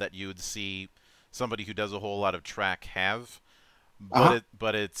build that you'd see somebody who does a whole lot of track have, Uh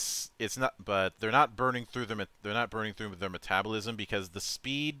huh. it's not. But they're not burning through they're not burning through their metabolism because the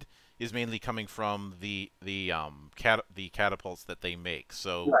speed is mainly coming from the catapults that they make.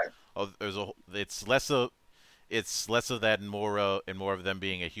 So Right. there's a it's less of that and more of them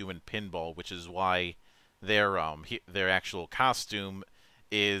being a human pinball, which is why their actual costume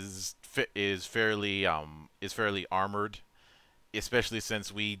is fairly armored, especially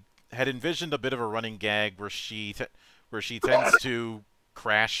since we had envisioned a bit of a running gag where where she tends to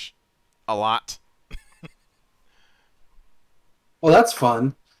crash a lot. Well, that's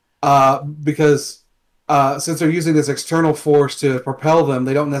fun because since they're using this external force to propel them,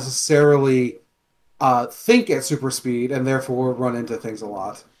 they don't necessarily think at super speed and therefore run into things a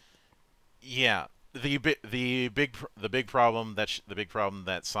lot. Yeah, the big problem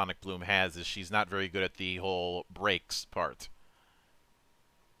that Sonic Bloom has is she's not very good at the whole brakes part.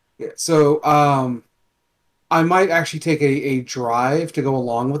 Yeah. So I might actually take a drive to go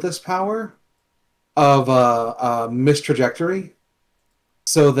along with this power of mistrajectory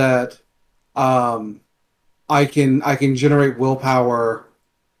so that um, I can generate willpower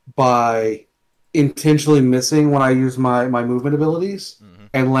by intentionally missing when I use my movement abilities Hmm.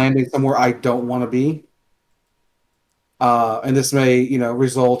 and landing somewhere I don't want to be. And this may,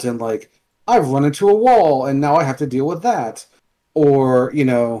 result in like I've run into a wall and now I have to deal with that, or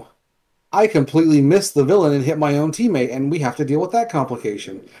I completely missed the villain and hit my own teammate, and we have to deal with that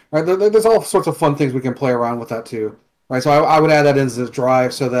complication. Right? There's all sorts of fun things we can play around with that too. Right? So I would add that in as a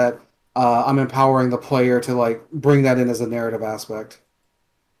drive so that I'm empowering the player to like bring that in as a narrative aspect.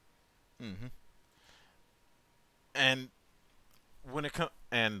 Hmm. And when it comes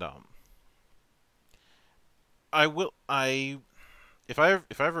and I will I if I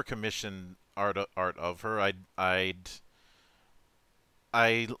ever commission art of her, I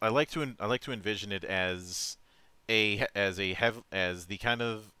like to envision it as as the kind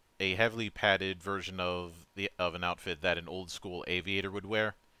of a heavily padded version of an outfit that an old school aviator would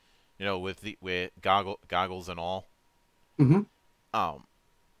wear, with goggles and all. Hmm. Um,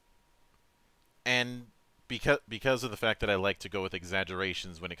 and because of the fact that I like to go with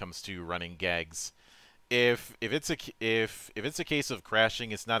exaggerations when it comes to running gags, if it's a case of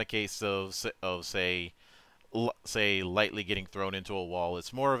crashing, it's not a case of say lightly getting thrown into a wall.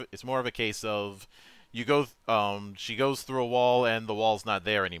 It's more of a case of she goes through a wall and the wall's not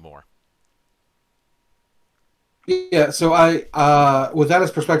there anymore. Yeah, so I with that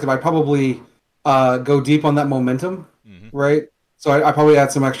as perspective, I probably go deep on that momentum, Hmm. right? So I probably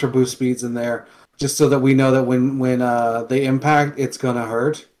add some extra boost speeds in there just so that we know that when they impact, it's gonna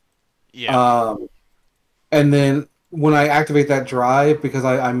hurt. Yeah. Um, and then when I activate that drive because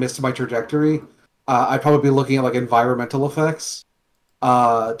I missed my trajectory, I'd probably be looking at like environmental effects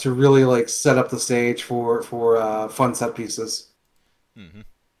to really like set up the stage for fun set pieces. Hmm.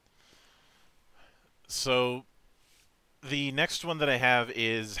 So the next one that I have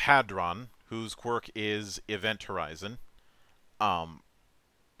is Hadron, whose quirk is Event Horizon. Um,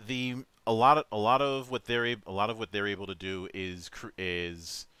 the a lot of what they're able to do is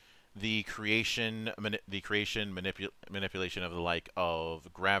the manipulation of the like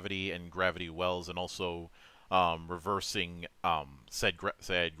of gravity and gravity wells, and also reversing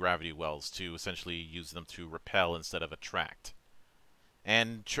said gravity wells to essentially use them to repel instead of attract,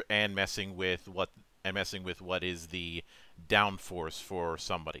 and messing with what is the downforce for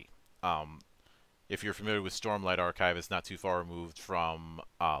somebody. Um, if you're familiar with Stormlight Archive, it's not too far removed from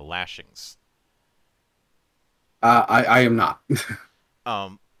lashings. I am not.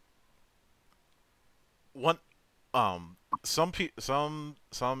 Um, one,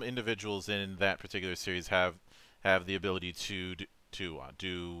 some individuals in that particular series have the ability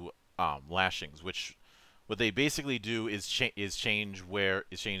do lashings, which what they basically do is change where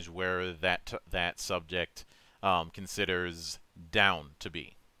that subject considers down to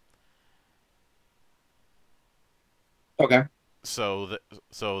be. Okay. So that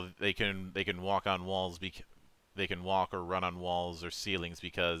so they can walk on walls they can walk or run on walls or ceilings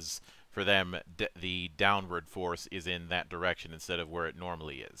because for them the downward force is in that direction instead of where it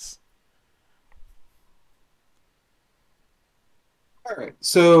normally is. All right.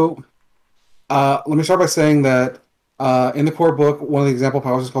 So let me start by saying that in the core book, one of the example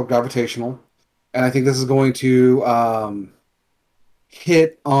powers is called gravitational, and I think this is going to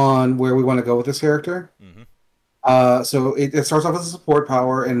hit on where we want to go with this character. Mm-hmm. So it starts off as a support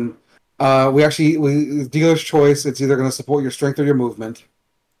power, and we dealer's choice. It's either going to support your strength or your movement,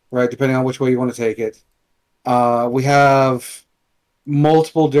 right? Depending on which way you want to take it. We have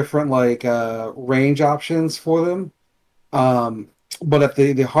multiple different like range options for them. Um, but at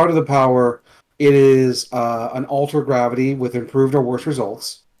the heart of the power, it is an alter gravity with improved or worse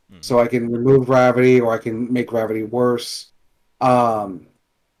results. Mm-hmm. So I can remove gravity or I can make gravity worse. Um,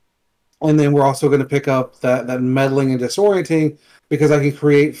 and then we're also going to pick up that meddling and disorienting because I can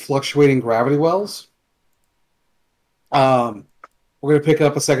create fluctuating gravity wells. Um, we're going to pick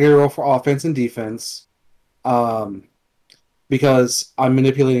up a secondary role for offense and defense um, because I'm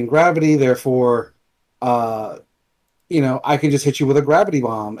manipulating gravity. Therefore, uh, I can just hit you with a gravity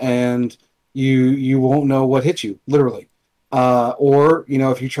bomb and you won't know what hit you, literally. Or,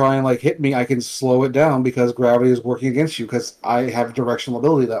 if you try and like hit me, I can slow it down because gravity is working against you because I have directional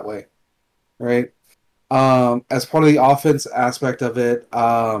ability that way, right? As part of the offense aspect of it,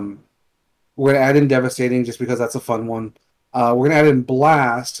 we're gonna add in devastating just because that's a fun one. We're gonna add in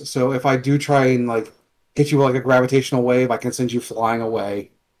blast, so if I do try and like hit you with like a gravitational wave, I can send you flying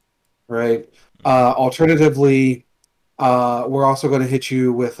away, right? Mm-hmm. Alternatively, we're also going to hit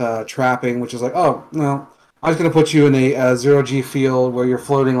you with trapping, which is like, oh, no, I'm just going to put you in a zero G field where you're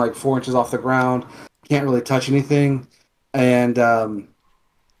floating like 4 inches off the ground, can't really touch anything, and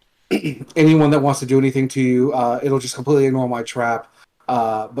anyone that wants to do anything to you, it'll just completely ignore my trap.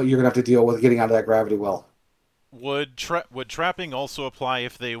 But you're going to have to deal with getting out of that gravity well. Would trapping also apply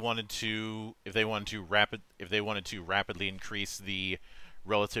if they wanted to rapidly increase the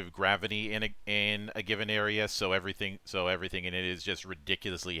relative gravity in a given area, so everything in it is just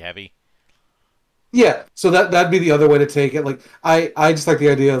ridiculously heavy? Yeah, so that'd be the other way to take it. Like I just like the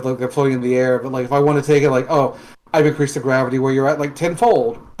idea of like floating in the air, but like if I want to take it like, oh, I've increased the gravity where you're at like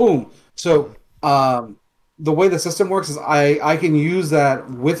tenfold. Boom. So the way the system works is I can use that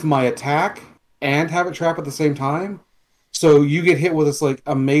with my attack and have it trap at the same time. So you get hit with this like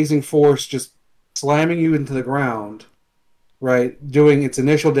amazing force just slamming you into the ground, right? Doing its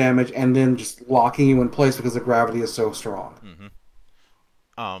initial damage and then just locking you in place because the gravity is so strong,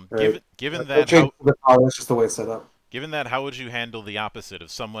 Mm-hmm. right? Given No that change to the power, that's just the way it's set up. how would you handle the opposite of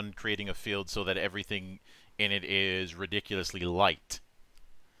someone creating a field so that everything in it is ridiculously light?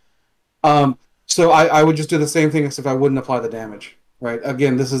 So I would just do the same thing except I wouldn't apply the damage. right?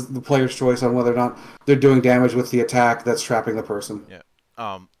 Again, this is the player's choice on whether or not they're doing damage with the attack that's trapping the person. Yeah.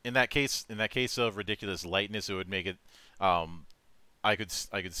 In that case of ridiculous lightness, it would make it. I could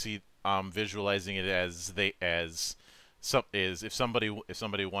see visualizing it as if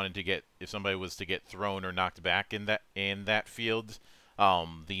somebody wanted to get if somebody was to get thrown or knocked back in that field,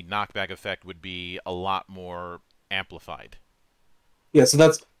 the knockback effect would be a lot more amplified. Yeah, so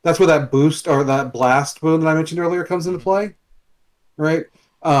that's where that boost or that blast boon that I mentioned earlier comes into Hmm. play, right?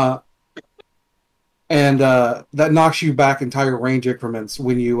 Uh, and that knocks you back entire range increments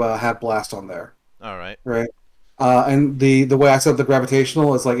when you have blast on there, All right. right? And the way I set up the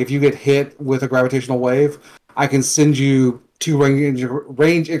gravitational is like if you get hit with a gravitational wave, I can send you two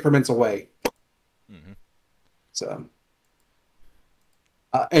range increments away. Hmm. So,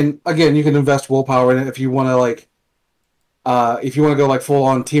 and again, you can invest willpower in it if you want to if you want to go like full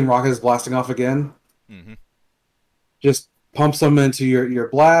on Team Rocket is blasting off again. Hmm. Just pump some into your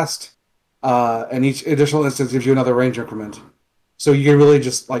blast, and each additional instance gives you another range increment. So you can really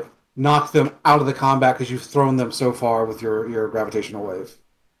just like knock them out of the combat because you've thrown them so far with your gravitational wave.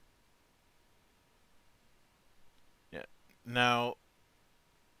 Yeah. Now,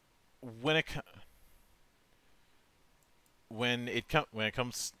 when it when it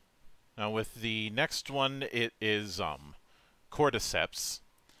comes now with the next one, it is cordyceps,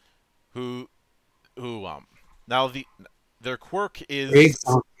 who now their quirk Hey, is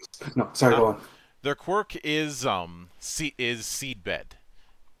no, sorry, huh? go on. Their quirk is seedbed,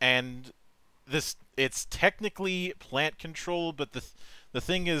 and this it's technically plant control, but the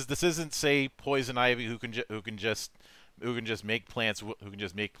thing is, this isn't say poison ivy who can just make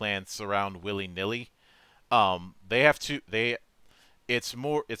plants around willy nilly. They have to they it's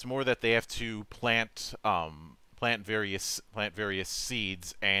more that they have to plant various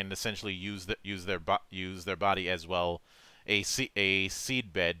seeds and essentially use their body as well a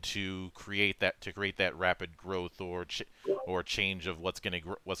seed bed to create that rapid growth or change of what's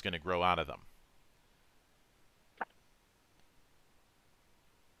gonna grow out of them.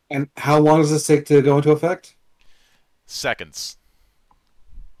 And how long does this take to go into effect? Seconds.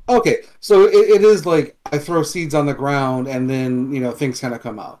 Okay, so it is like I throw seeds on the ground and then things kind of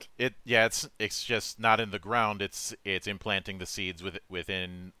come out. It's just not in the ground. It's implanting the seeds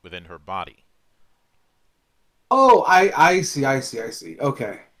within her body. Oh, I see.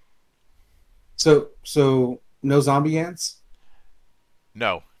 Okay, so no zombie ants.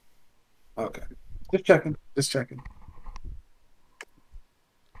 No. Okay, just checking.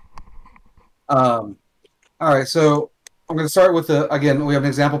 Um, all right, so I'm going to start with again, we have an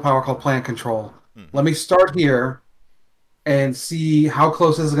example power called plant control. Hmm. Let me start here and see how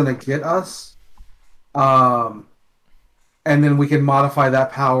close this is going to get us. Um, and then we can modify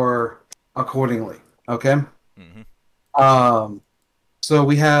that power accordingly. Okay. Hmm. Um, so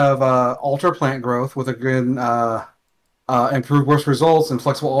we have alter plant growth with a good improve worst results and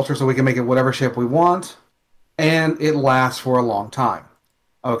flexible alter, so we can make it whatever shape we want, and it lasts for a long time.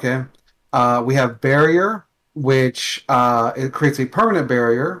 Okay. We have barrier, which it creates a permanent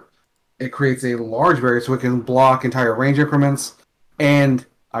barrier. It creates a large barrier so it can block entire range increments, and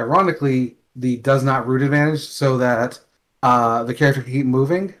ironically, the does not root advantage, so that the character can keep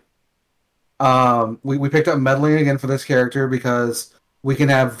moving. We picked up meddling again for this character because we can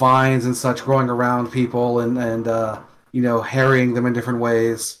have vines and such growing around people and harrying them in different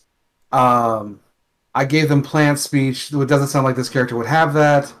ways. Um, I gave them plant speech. It doesn't sound like this character would have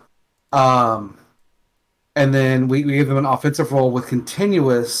that. Um, and then we gave them an offensive role with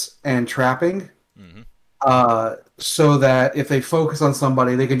continuous and trapping, Hmm. so that if they focus on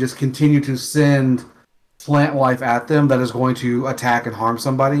somebody, they can just continue to send plant life at them that is going to attack and harm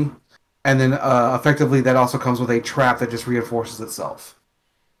somebody. And then effectively, that also comes with a trap that just reinforces itself,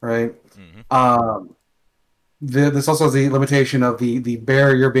 right? Hmm. Um, this also has the limitation of the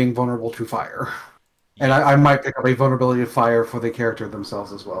barrier being vulnerable to fire, and I Yes. might pick up a vulnerability to fire for the character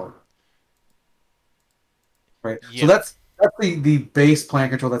themselves as well, right? So Yeah. that's the base plan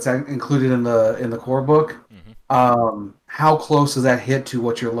control that's included in the core book. Hmm. How close does that hit to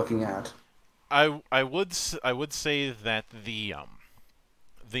what you're looking at? I would say that the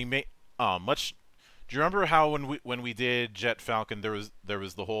much. Do you remember how when we did Jet Falcon there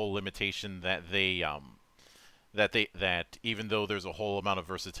was the whole limitation that even though there's a whole amount of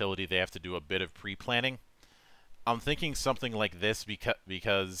versatility, they have to do a bit of pre-planning. I'm thinking something like this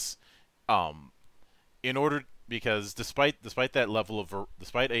because um despite that level of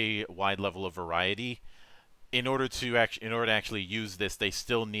despite a wide level of variety, in order to actually use this, they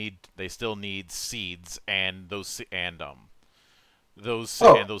still need seeds, and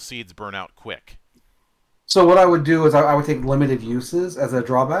Oh, those seeds burn out quick. So what I would do is I would take limited uses as a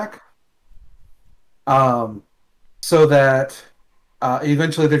drawback, um, so that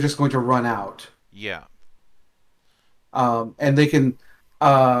eventually they're just going to run out. Yeah. And they can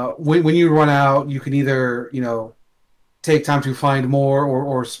when you run out, you can either take time to find more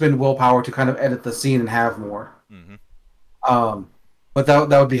or spend willpower to kind of edit the scene and have more. Mm-hmm. Um, but that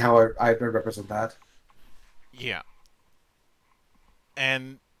would be how I represent that. Yeah.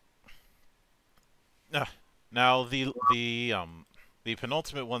 And now the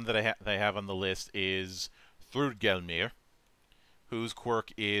penultimate one that I have on the list is Thrudgelmir, whose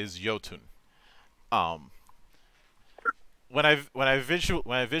quirk is Jotun. Um, when I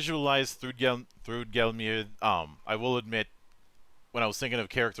visualized Thrudgelmir, I will admit, when I was thinking of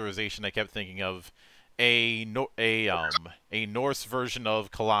characterization, I kept thinking of a Norse version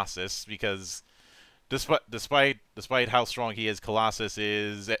of Colossus, because despite how strong he is, Colossus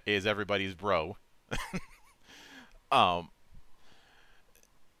is everybody's bro. Um,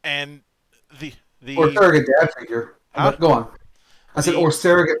 and the Or the surrogate dad figure. huh But go on. I said the or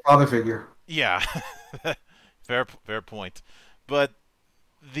surrogate father figure. yeah, fair point. But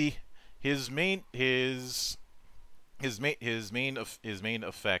the his main his main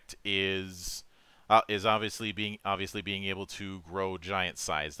effect is obviously being able to grow giant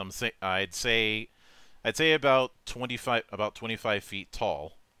sized. I'd say about 25 feet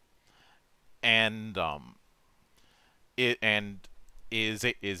tall, and it and is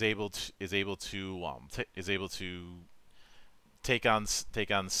able to take on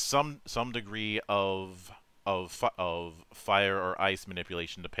some degree of fire or ice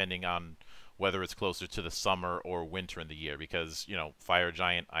manipulation, depending on whether it's closer to the summer or winter in the year, because fire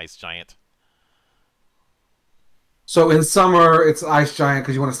giant, ice giant. So in summer it's ice giant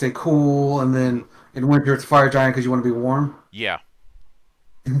because you want to stay cool, and then in winter it's fire giant because you want to be warm. Yeah.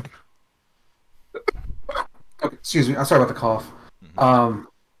 Okay, excuse me. I'm sorry about the cough. Hmm. Um,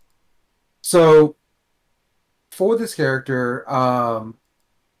 so for this character,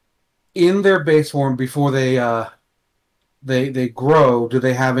 in their base form before they grow, do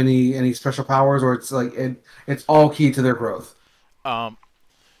they have any special powers, or it's like it's all key to their growth? Um,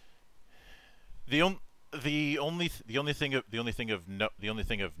 the on, the only thing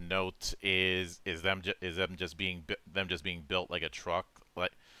of note is them just being built like a truck,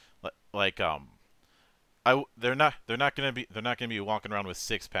 like they're not gonna be walking around with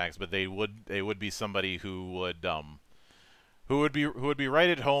six packs, but they would be somebody who would be right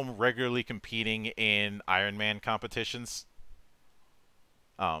at home regularly competing in Iron Man competitions.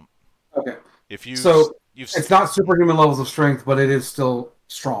 Um, Okay, if so you've it's not superhuman levels of strength, but it is still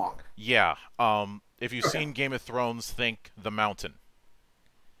strong. Yeah, if you've Okay. seen Game of Thrones, think the Mountain.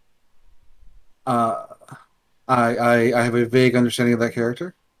 Uh, I have a vague understanding of that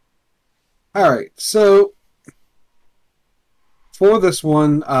character. All right, so for this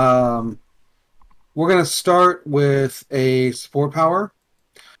one, we're going to start with a support power.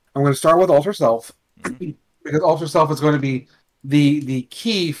 I'm going to start with Alter Self Hmm. because Alter Self is going to be the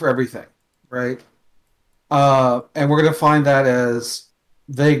key for everything, right? And we're going to find that as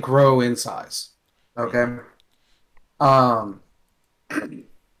they grow in size. Hmm. Okay. Um,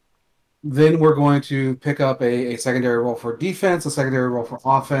 then we're going to pick up a secondary role for defense, a secondary role for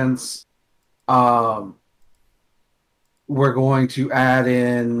offense. Um, we're going to add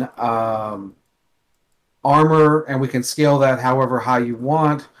in armor, and we can scale that however high you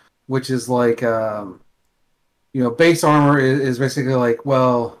want, which is like base armor is basically like,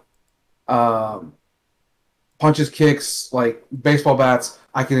 well, um, punches, kicks, like baseball bats.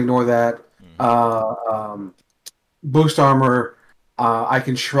 I can ignore that. Hmm. Uh, Boost armor, I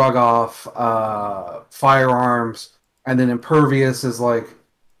can shrug off. Firearms, and then impervious is like,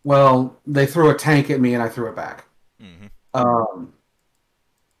 well, they threw a tank at me and I threw it back. Hmm. Um,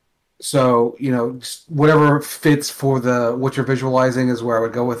 so whatever fits for the what you're visualizing is where I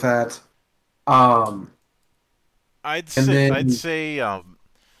would go with that. Um, and I'd then say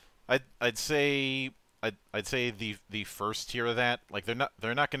I'd say I'd say the first tier of that, like they're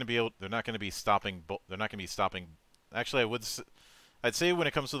not going to be able they're not going to be stopping they're not going to be stopping. Actually, I'd say when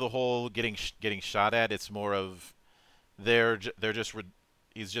it comes to the whole getting shot at, it's more of they're just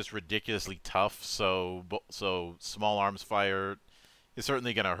he's just ridiculously tough. So small arms fire is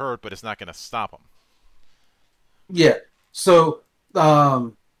certainly going to hurt, but it's not going to stop him. yeah, so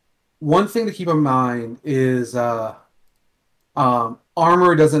um, one thing to keep in mind is armor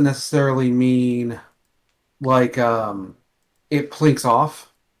doesn't necessarily mean like it plinks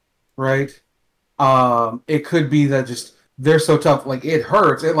off, right? It could be that just they're so tough, like it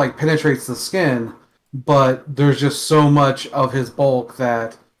hurts, it like penetrates the skin, but there's just so much of his bulk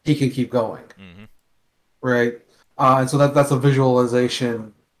that he can keep going. Hmm. right? And so that's a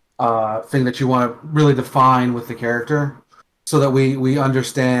visualization thing that you want to really define with the character, so that we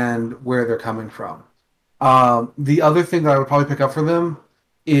understand where they're coming from. The other thing that I would probably pick up for them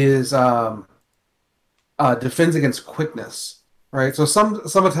is defends against quickness, right? So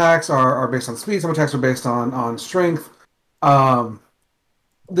some attacks are based on speed, some attacks are based on strength. Um,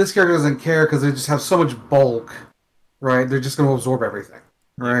 this character doesn't care because they just have so much bulk, right? They're just going to absorb everything,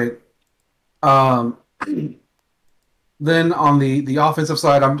 Yep. right? Um, then on the offensive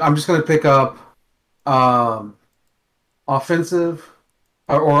side, I'm just going to pick up um, offensive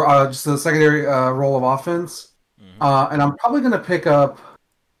or just the secondary role of offense, Hmm. and I'm probably going to pick up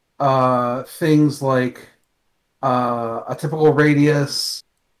things like a typical radius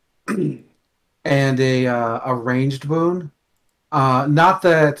and a ranged boon. Not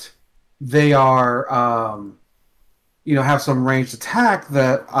that they are have some ranged attack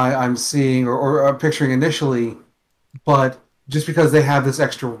that I'm seeing or picturing initially, but just because they have this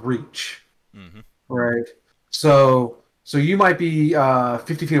extra reach, Hmm. right? So you might be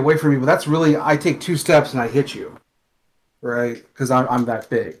 50 feet away from me, but that's really I take 2 steps and I hit you, right? Because I'm that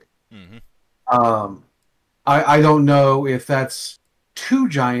big. Hmm. Um, I don't know if that's too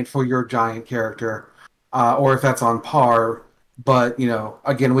giant for your giant character, or if that's on par. But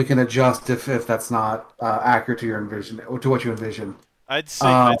again, we can adjust if that's not accurate to your envision to what you envision. Uh, I'd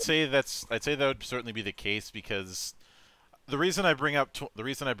say that would certainly be the case because the reason I bring up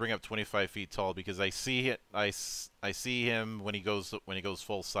 25 feet tall because I see him when he goes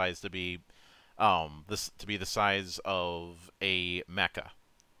full size to be this to be the size of a mecha.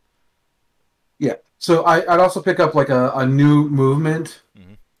 yeah. So I'd also pick up like a new movement.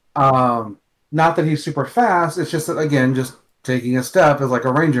 Hmm. Um, Not that he's super fast. It's just that again, just taking a step is like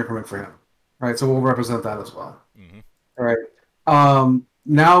a range increment for him, right? So we'll represent that as well. Hmm. All right.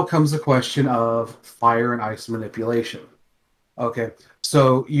 Now comes the question of fire and ice manipulation. Okay,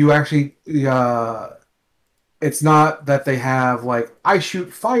 so you actually, it's not that they have like I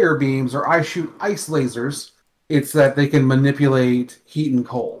shoot fire beams or I shoot ice lasers. It's that they can manipulate heat and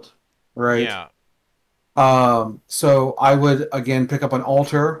cold, right? Yeah. So I would again pick up an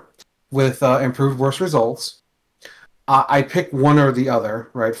altar with improved worst results. I pick one or the other,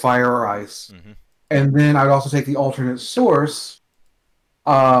 right? Fire or ice, Hmm. and then I'd also take the alternate source,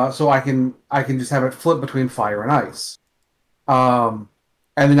 so I can just have it flip between fire and ice. Um,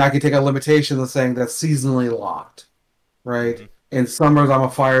 and then I can take a limitation that's saying that's seasonally locked, right? Hmm. In summers, I'm a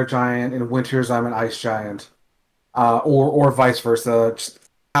fire giant. In winters, I'm an ice giant, or vice versa. Just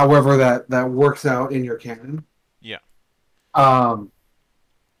however that works out in your canon. Yeah. Um,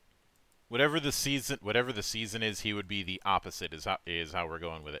 Whatever the season is, he would be the opposite. Is how we're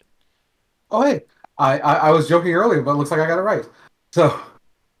going with it. oh hey, I was joking earlier, but it looks like I got it right. So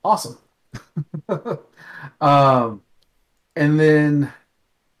awesome. um, and then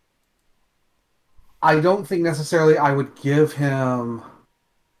I don't think necessarily I would give him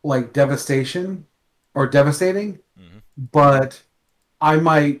like devastation or devastating, Hmm. but I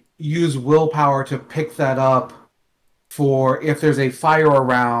might use willpower to pick that up for if there's a fire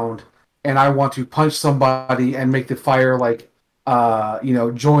around and I want to punch somebody and make the fire like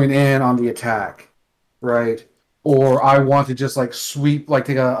join in on the attack, right? Or I want to just like sweep like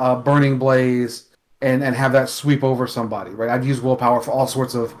take a burning blaze and have that sweep over somebody, right? I'd use willpower for all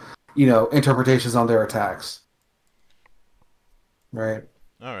sorts of interpretations on their attacks, right?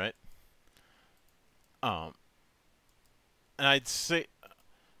 All right. Um, and I'd say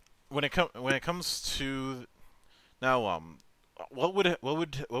when it comes to now, what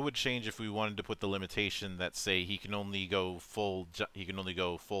would change if we wanted to put the limitation that say he can only go full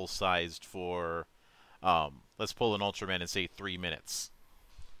sized for let's pull an Ultraman and say 3 minutes.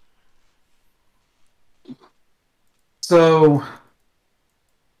 So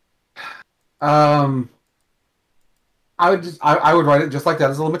um, I would write it just like that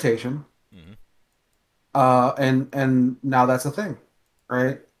as a limitation. Hmm. And now that's a thing,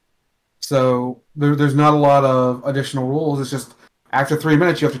 right? So there's not a lot of additional rules. It's just after 3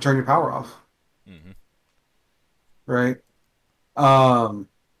 minutes you have to turn your power off, Hmm. right? Um,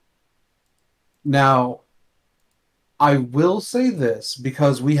 Now I will say this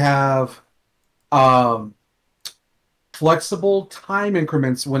because we have um, flexible time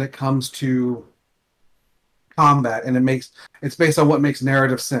increments when it comes to combat, and it's based on what makes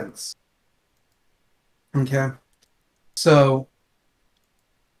narrative sense. Okay, so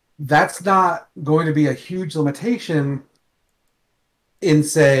that's not going to be a huge limitation in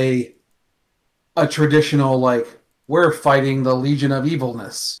say a traditional like we're fighting the Legion of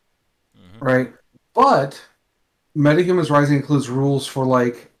Evilness, Hmm. right? But Metahumans Rising includes rules for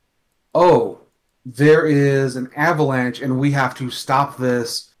like, oh, there is an avalanche and we have to stop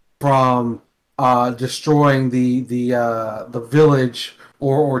this from destroying the village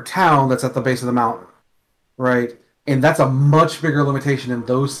or town that's at the base of the mountain, right? And that's a much bigger limitation in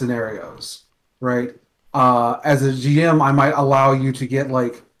those scenarios, right? As a GM, I might allow you to get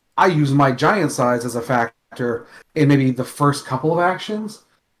like I use my giant size as a factor in maybe the first couple of actions,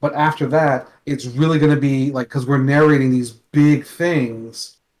 but after that, it's really going to be like because we're narrating these big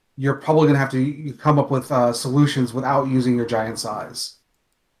things, you're probably going to have to come up with solutions without using your giant size,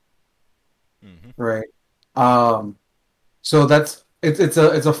 Mm-hmm. right? Um, so it's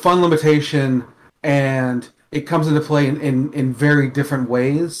a fun limitation, and it comes into play in very different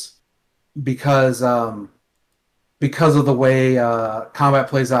ways because because of the way combat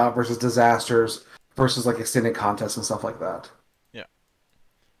plays out versus disasters versus like extended contests and stuff like that. Yeah.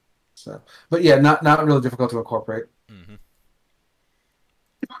 So, but yeah, not really difficult to incorporate. Mm-hmm.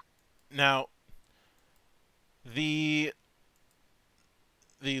 Now, the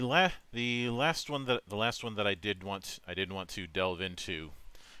the last one that I did want to delve into,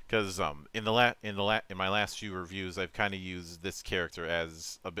 because in my last few reviews I've kind of used this character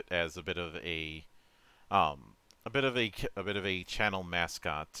as a bit of a bit of a channel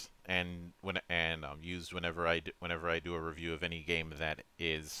mascot, and used whenever I do a review of any game that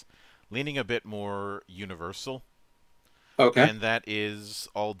is leaning a bit more universal, Okay. and that is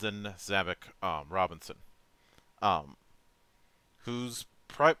Alden Zabek Robinson, um, whose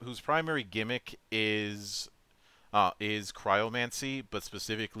primary gimmick is cryomancy, but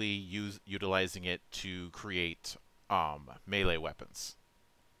specifically utilizing it to create melee weapons.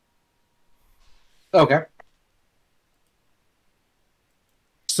 Okay.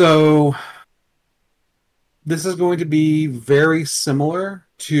 So this is going to be very similar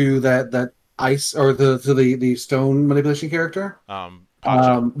to that ice or the stone manipulation character.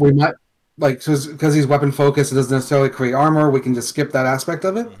 Pacho. We might like because he's weapon focused, it doesn't necessarily create armor. We can just skip that aspect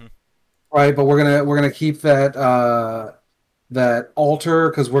of it, Mm-hmm. right? But we're gonna keep that altar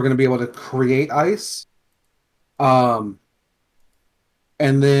because we're gonna be able to create ice. Um,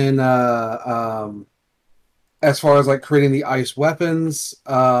 and then as far as like creating the ice weapons,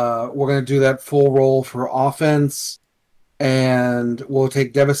 we're gonna do that full roll for offense, and we'll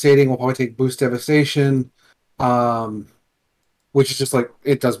take devastating. We'll probably take boost devastation. Um, which is just like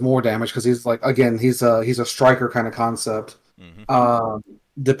it does more damage because he's like again he's a striker kind of concept. Mm-hmm. Um,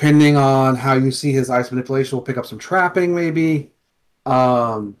 Depending on how you see his ice manipulation, we'll pick up some trapping maybe.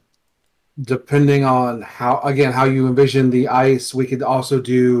 Um, Depending on how you envision the ice, we could also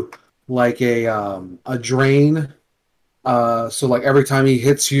do like a drain. So like every time he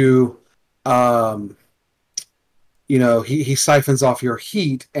hits you, um, he siphons off your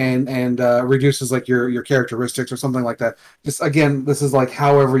heat and reduces like your characteristics or something like that. Just again, this is like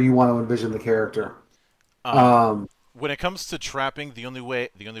however you want to envision the character. Um, Um, when it comes to trapping, the only way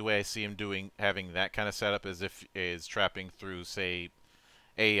I see him having that kind of setup is trapping through, say,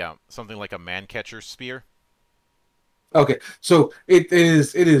 a something like a man catcher spear. okay, so it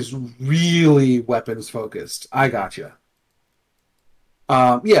is really weapons focused. I Mm-hmm. gotcha.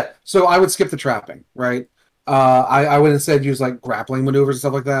 Yeah, so I would skip the trapping, right? I would instead use like grappling maneuvers and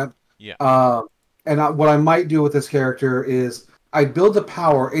stuff like that. Yeah. Um, what I might do with this character is I build the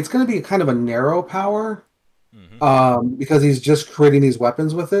power. It's going to be kind of a narrow power Mm-hmm. because he's just creating these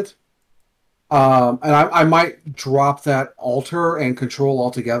weapons with it. And I might drop that alter and control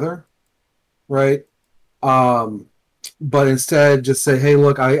altogether, right? Um, but instead just say, hey,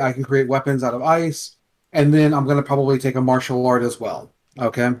 look, I can create weapons out of ice, and then I'm going to probably take a martial art as well.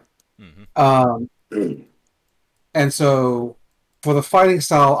 Okay. Mm-hmm. Um, and so for the fighting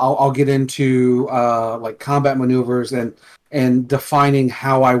style, I'll get into like combat maneuvers and defining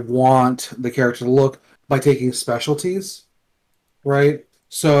how I want the character to look by taking specialties, right?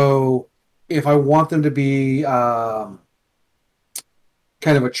 So if I want them to be kind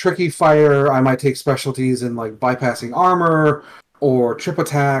of a tricky fighter, I might take specialties in like bypassing armor or trip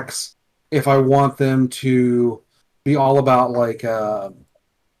attacks. If I want them to be all about like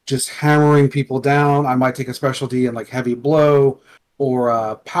just hammering people down, I might take a specialty in like heavy blow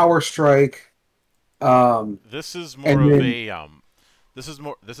or power strike. This is more And of then a this is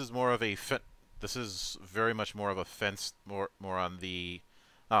more of a this is very much more of a fence more on the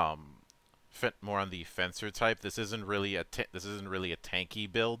um more on the fencer type. This isn't really a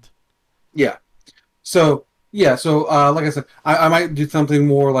tanky build. yeah, so like I said, I might do something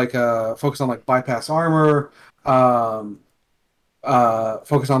more like focus on like bypass armor, um,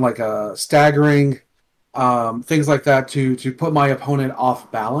 focus on like staggering, things like that to put my opponent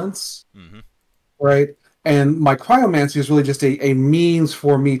off balance, Mm-hmm. right? And my cryomancy is really just a means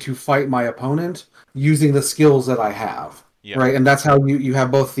for me to fight my opponent using the skills that I have, Yeah. right? And that's how you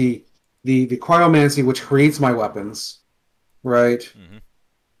have both the cryomancy, which creates my weapons, right?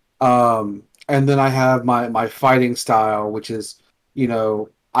 Mm-hmm. And then I have my fighting style, which is,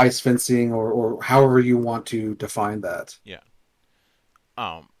 ice fencing or however you want to define that. Yeah.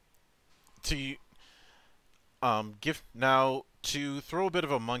 Um, to give now to throw a bit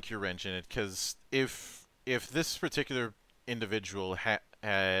of a monkey wrench in it, because if this particular individual had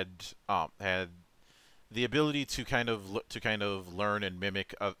the ability to kind of learn and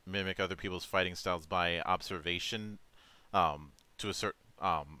mimic other people's fighting styles by observation, to a certain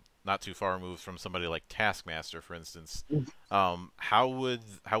not too far removed from somebody like Taskmaster, for instance, how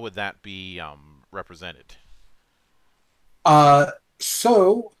would that be represented? Uh,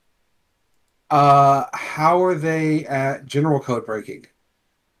 so how are they at general code breaking?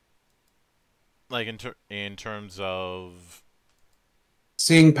 Like in terms of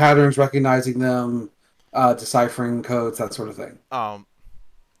Seeing patterns, recognizing them, deciphering codes, that sort of thing. um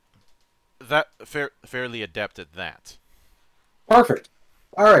that fairly adept at that. Perfect.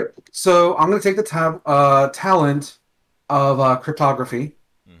 All right. So I'm going to take the talent of cryptography.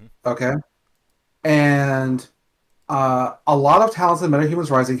 Hmm. Okay. And a lot of talents in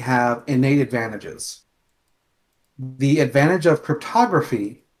MetaHumans Rising have innate advantages. The advantage of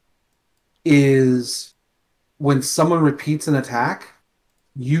cryptography is when someone repeats an attack,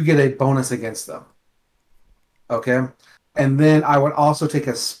 you get a bonus against them. Okay. And then I would also take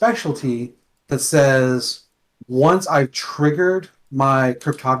a specialty that says once I've triggered my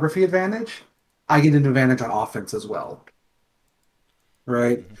cryptography advantage, I get an advantage on offense as well.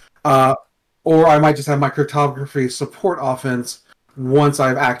 Right. Hmm. Uh, or I might just have my cryptography support offense once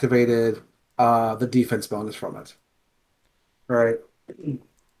I've activated the defense bonus from it. Right.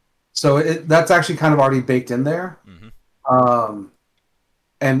 So that's actually kind of already baked in there. Hmm. Um,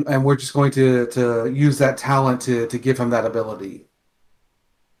 and we're just going to use that talent to give him that ability.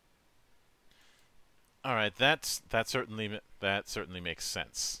 All right, that certainly makes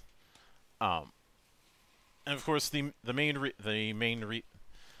sense. Um, and of course, the main re, the main re,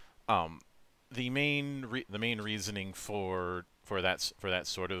 the main reasoning for that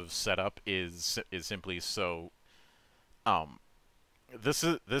sort of setup is simply so um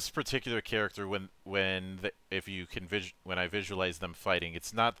this particular character, if you can when I visualize them fighting,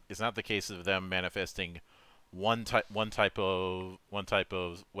 it's not the case of them manifesting one type of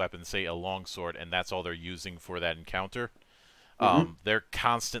weapon, say a longsword, and that's all they're using for that encounter. Mhm. They're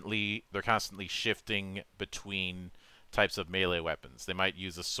constantly shifting between types of melee weapons. They might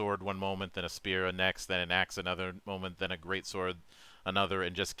use a sword one moment, then a spear next, then an axe another moment, then a great sword another,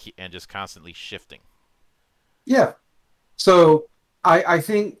 and just constantly shifting. Yeah. So I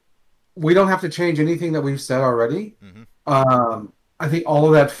think we don't have to change anything that we've said already. Hmm. I think all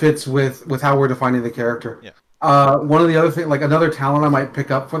of that fits with how we're defining the character. Yeah. One of the other things, like another talent I might pick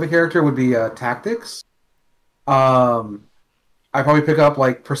up for the character would be tactics. Um, I probably pick up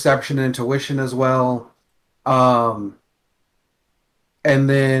like perception and intuition as well. Um, and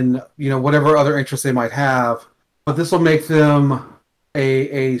then whatever other interests they might have. But this will make them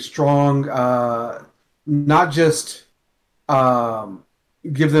a strong, not just um,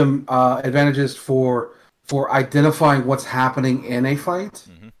 give them advantages for identifying what's happening in a fight,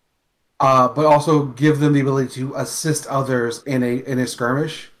 Hmm. but also give them the ability to assist others in a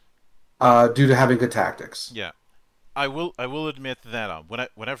skirmish due to having good tactics. Yeah. I will admit that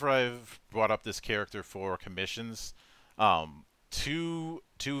whenever I've brought up this character for commissions, two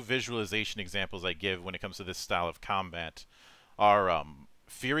visualization examples I give when it comes to this style of combat are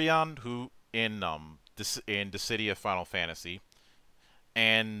Firion, who in Dissidia Final Fantasy,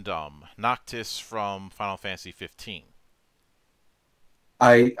 and Noctis from Final Fantasy 15.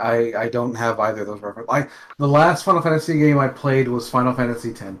 I don't have either of those references. The last Final Fantasy game I played was Final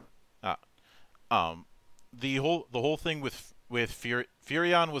Fantasy X. Uh, um, the whole thing with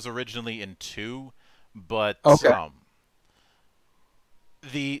Firion was originally in two, but Okay.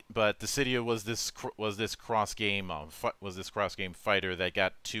 Dissidia was this cross game fighter that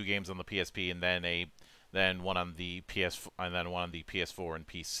got two games on the PSP, and then one on the PS4 and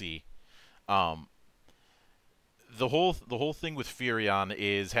PC. Um, the whole thing with Furion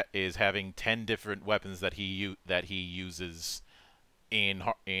is having 10 different weapons that he uses in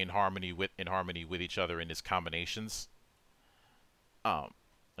harmony with each other in his combinations.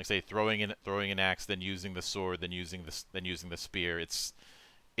 Like say throwing an axe, then using the sword, then using the spear. It's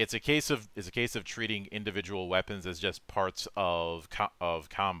a case of treating individual weapons as just parts of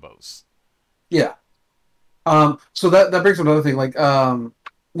combos. Yeah. So that brings up another thing. Like,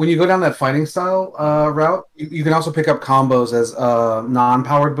 when you go down that fighting style Mm-hmm. route, you can also pick up combos as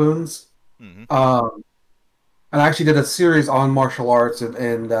non-powered boons. Mm-hmm. Um, and I actually did a series on martial arts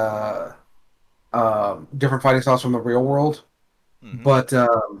and different fighting styles from the real world. Mm-hmm. But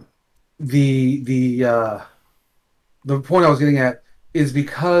the the uh, the point I was getting at is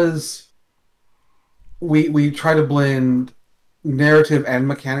because we try to blend narrative and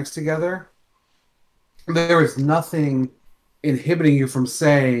mechanics together. There is nothing inhibiting you from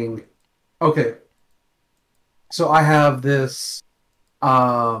saying, okay, so I have this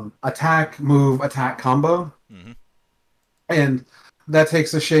attack move attack combo, Mm-hmm. and that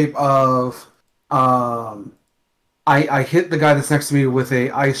takes the shape of um, I hit the guy that's next to me with a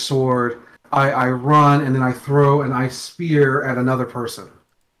ice sword. I run and then I throw an ice spear at another person,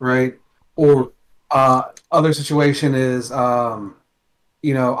 right? Mm-hmm. Or other situation is I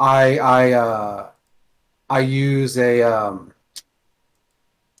use a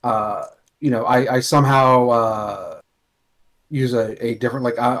uh, I somehow use a different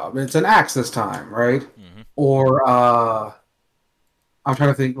like it's an axe this time, right? Mm-hmm. Or I'm trying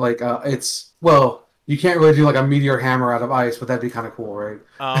to think like it's well you can't really do like a meteor hammer out of ice, but that'd be kind of cool, right?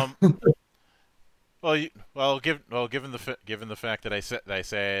 Um. Given the fact that I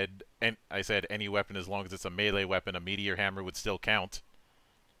said any weapon as long as it's a melee weapon, a meteor hammer would still count.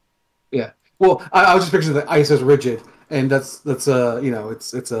 Yeah. Well, I was just picturing the ice as rigid, and that's it's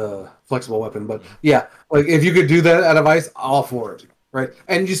a flexible weapon. But Mm-hmm. yeah, like if you could do that out of ice, all for it, right?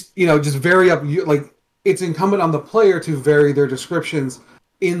 And just just vary up. You like it's incumbent on the player to vary their descriptions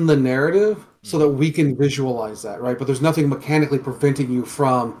in the narrative so that Mm-hmm. we can visualize that, right? But there's nothing mechanically preventing you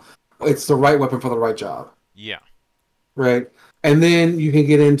from it's the right weapon for the right job, Yeah. right? And then you can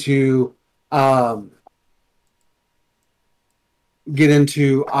um, get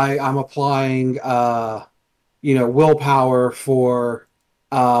into I'm applying willpower for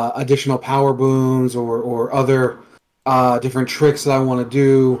additional power boons or other different tricks that I want to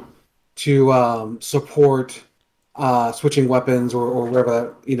do to support switching weapons or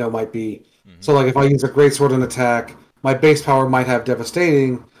whatever that might be. Mm-hmm. So like if I use a great sword and attack, my base power might have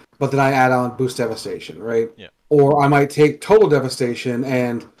devastating, but then I add on boost devastation, right? Yeah. Or I might take total devastation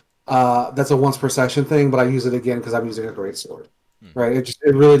and that's a once per session thing, but I use it again because I'm using a great sword, Mm-hmm. right? It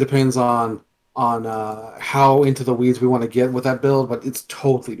really depends on how into the weeds we want to get with that build, but it's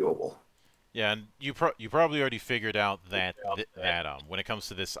totally doable. Yeah, and you probably already figured out that when it comes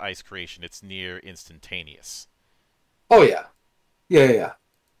to this ice creation, it's near instantaneous. Oh yeah, yeah, yeah, yeah.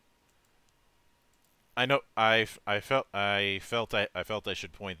 I know I felt I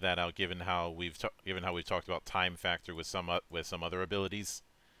should point that out given how we've talked about time factor with some other abilities.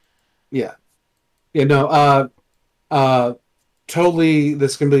 Yeah. Yeah, no, uh, totally.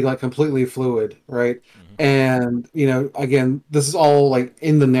 This can be like completely fluid, right? Mm-hmm. And again, this is all like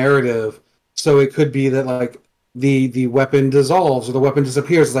in the narrative, so it could be that like the weapon dissolves or the weapon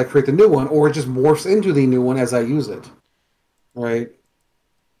disappears as I create the new one, or it just morphs into the new one as I use it, right?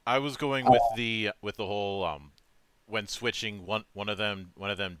 I was going Uh, with the whole when switching one of them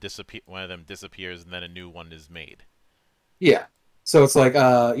disappears and then a new one is made. yeah. So it's like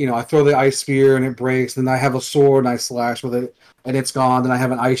I throw the ice spear and it breaks, then I have a sword and I slash with it and it's gone. Then I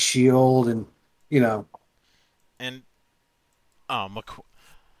have an ice shield and you know, And um a qu-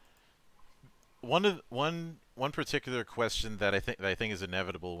 one of one particular question that I think is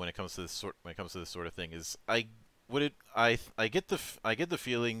inevitable when it comes to this sort of thing is I get the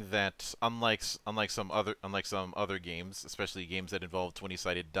feeling that unlike some other games, especially games that involve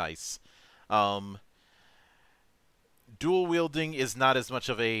 20-sided dice, um, dual wielding is not as much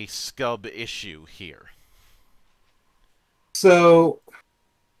of a scub issue here. so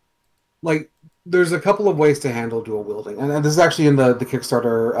like there's a couple of ways to handle dual wielding, and this is actually in the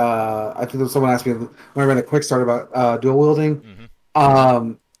Kickstarter. I think someone asked me when I ran a quick start about dual wielding.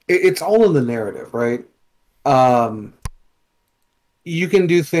 Mm-hmm. It's all in the narrative, right? Um, you can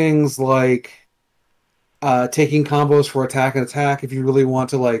do things like taking combos for attack and attack if you really want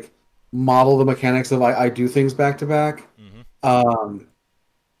to like model the mechanics of I do things back to back. Mm-hmm. Um,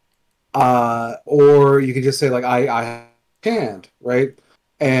 or you can just say like I can't, right?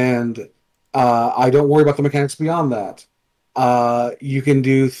 And I don't worry about the mechanics beyond that. You can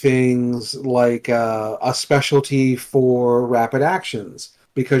do things like a specialty for rapid actions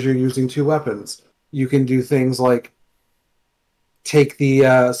because you're using two weapons. You can do things like take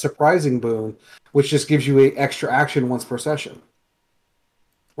the surprising boon, which just gives you a extra action once per session.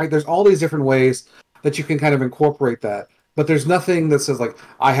 Right? There's all these different ways that you can kind of incorporate that, but there's nothing that says like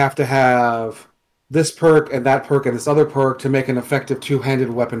I have to have this perk and that perk and this other perk to make an effective two-handed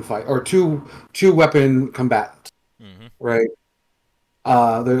weapon fight or two weapon combatant, Mm-hmm. right?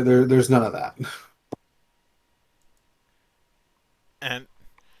 There's none of that. And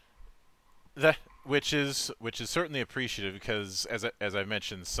that which is certainly appreciative because as I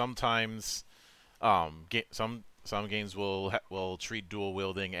mentioned, sometimes some games will treat dual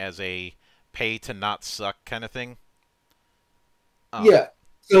wielding as a pay to not suck kind of thing. Um, Yeah.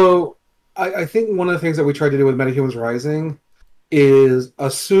 So I think one of the things that we tried to do with Metahumans Rising is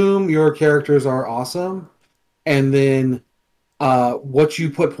assume your characters are awesome, and then what you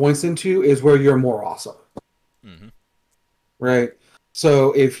put points into is where you're more awesome, mm-hmm, right?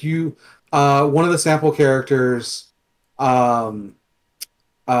 So if you one of the sample characters, um,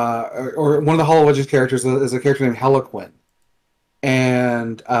 or one of the Hollow Edges characters is a character named Heliquin,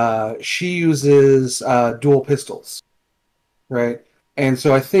 and she uses dual pistols, right? And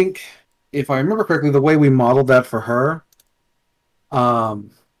so I think, if I remember correctly, the way we modeled that for her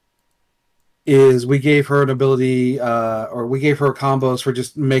um, is we gave her an ability, or we gave her combos for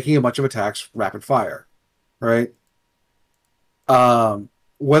just making a bunch of attacks rapid fire, right? Um,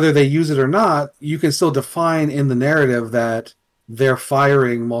 Whether they use it or not, you can still define in the narrative that they're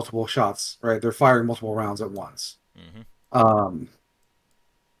firing multiple shots, right? They're firing multiple rounds at once. mm-hmm. Um,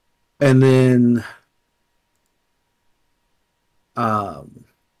 and then, um,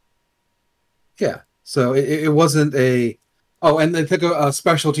 yeah, so it wasn't a. Oh, and they took a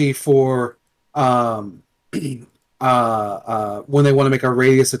specialty for um, when they want to make a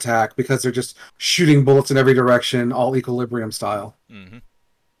radius attack because they're just shooting bullets in every direction, all equilibrium style. Mm-hmm.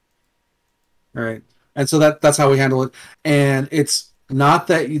 Right. And so that's how we handle it. And it's not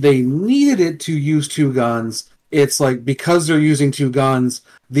that they needed it to use two guns. It's like because they're using two guns,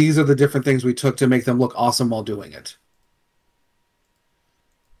 these are the different things we took to make them look awesome while doing it.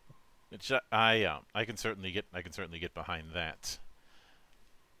 Which I can certainly get behind that.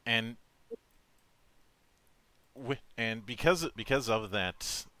 And because of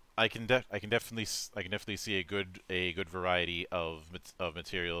that, I can definitely see a good variety of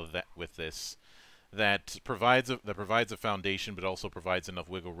material that with this that provides a foundation, but also provides enough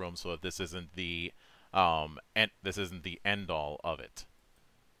wiggle room so that this isn't the end all of it.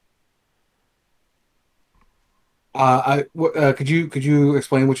 Could you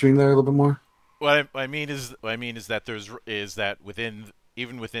explain what you mean there a little bit more? What I mean is that is that within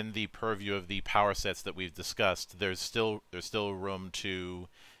even within the purview of the power sets that we've discussed, there's still room to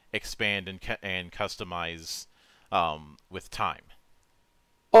expand and customize with time.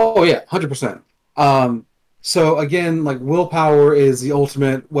 Oh yeah, 100%. Um, so again, like willpower is the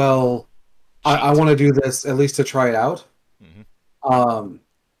ultimate. Well, I Cheat. want to do this at least to try it out. Hmm. Um,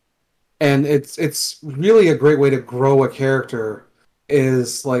 and it's really a great way to grow a character.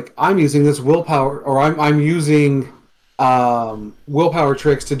 Is like I'm using this willpower, or I'm using willpower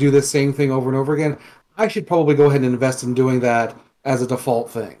tricks to do this same thing over and over again. I should probably go ahead and invest in doing that as a default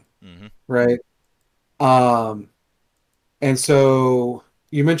thing, Hmm. right? Um, and so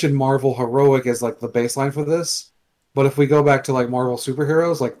you mentioned Marvel Heroic as like the baseline for this, but if we go back to like Marvel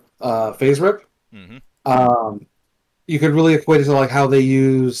superheroes, like Phase Rip, Hmm. um, you could really equate it to like how they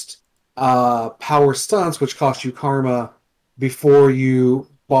used power stunts, which cost you karma before you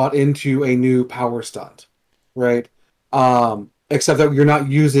bought into a new power stunt, right? Except that you're not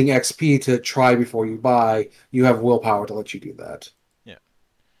using XP to try before you buy. You have willpower to let you do that. Yeah.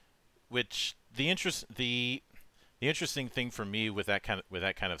 Which the interesting thing for me with that kind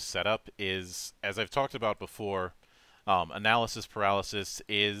of setup is, as I've talked about before, analysis paralysis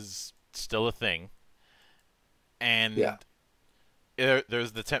is still a thing, Yeah. and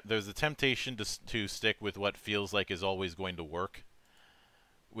there's the temptation to stick with what feels like is always going to work,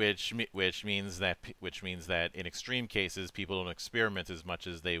 which means that in extreme cases people don't experiment as much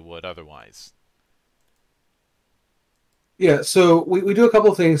as they would otherwise. Yeah, so we do a couple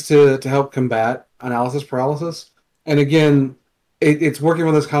of things to help combat analysis paralysis. And again, it's working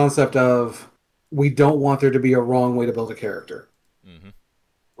on this concept of we don't want there to be a wrong way to build a character, Hmm.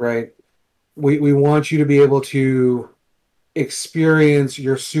 right? We want you to be able to experience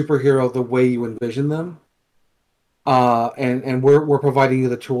your superhero the way you envision them. And we're providing you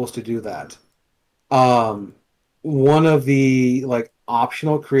the tools to do that. Um, One of the like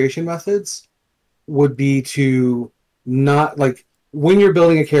optional creation methods would be to not like when you're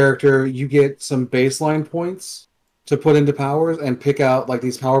building a character, you get some baseline points to put into powers and pick out like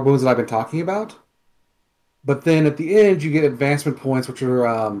these power boons that I've been talking about. But then at the end, you get advancement points, which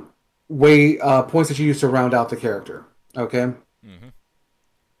are way points that you use to round out the character. Okay, Hmm.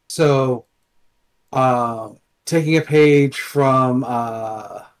 so uh, taking a page from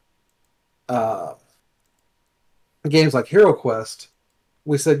uh, games like Hero Quest,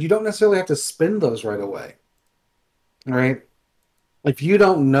 we said you don't necessarily have to spend those right away, right? if you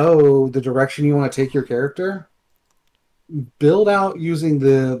don't know the direction you want to take your character, build out using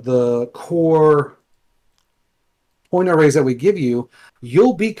the core point arrays that we give you.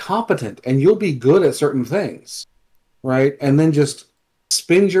 You'll be competent and you'll be good at certain things, right? And then just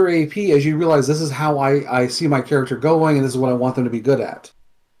spend your AP as you realize this is how I see my character going and this is what I want them to be good at,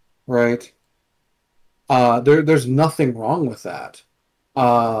 right? There's nothing wrong with that.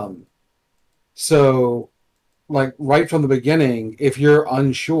 Um, so, like right from the beginning, if you're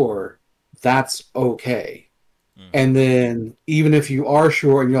unsure, that's okay. Mm-hmm. And then even if you are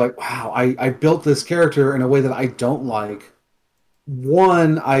sure and you're like, wow, I built this character in a way that I don't like,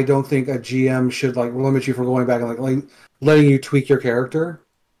 one, I don't think a GM should like limit you from going back and like letting you tweak your character.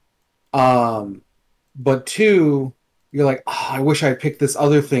 Um, but two, you're like, oh, I wish I had picked this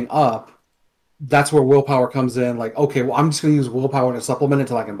other thing up. That's where willpower comes in. Like, okay, well, I'm just going to use willpower to supplement it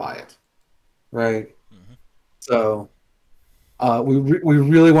until I can buy it, right? Mm-hmm. So we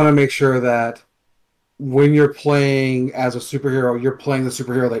really want to make sure that when you're playing as a superhero, you're playing the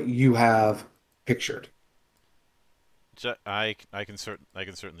superhero that you have pictured. I can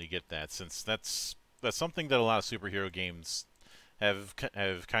certainly get that, since that's something that a lot of superhero games have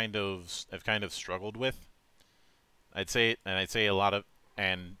kind of struggled with. I'd say a lot of,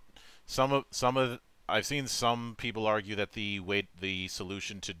 and some of I've seen some people argue that the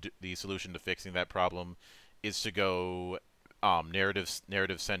solution to fixing that problem is to go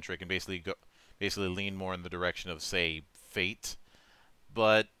narrative centric and basically lean more in the direction of, say, Fate.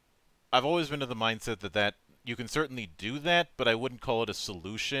 But I've always been of the mindset that you can certainly do that, but I wouldn't call it a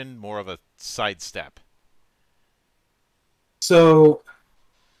solution, more of a sidestep. So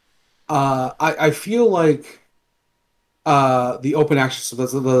I feel like the open action, so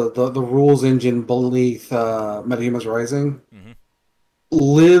that's the rules engine beneath Metahumans Rising, Mm-hmm.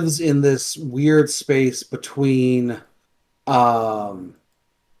 lives in this weird space between um,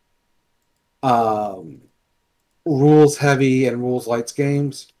 um, rules heavy and rules lights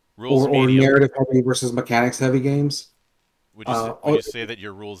games, Rules or medium. narrative heavy versus mechanics heavy games. Would Uh, you say that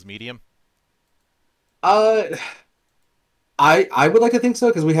your rules medium? uh, I would like to think so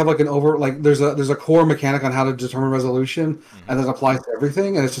because we have like an over like there's a core mechanic on how to determine resolution Mm-hmm. and that applies to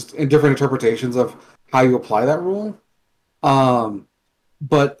everything and it's just in different interpretations of how you apply that rule. Um,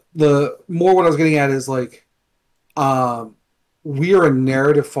 but the more what I was getting at is like um, we are a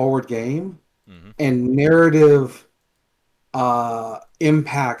narrative forward game Mm-hmm. and narrative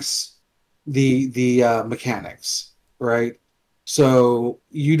impacts the mechanics, right? So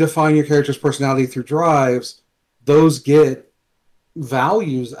you define your character's personality through drives; those get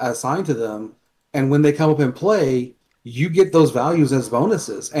values assigned to them, and when they come up in play, you get those values as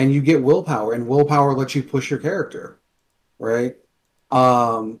bonuses, and you get willpower, and willpower lets you push your character, right?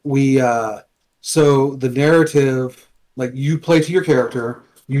 We so the narrative, like you play to your character,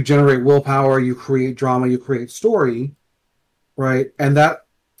 you generate willpower, you create drama, you create story, right? And that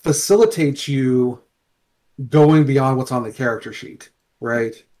facilitates you going beyond what's on the character sheet,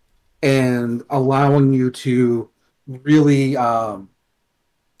 right? And allowing you to really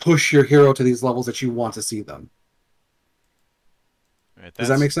push your hero to these levels that you want to see them. Right. Does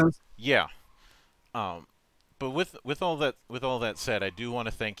that That's make sense? Yeah. Um, but with all that said, I do want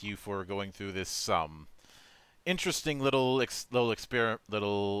to thank you for going through this interesting little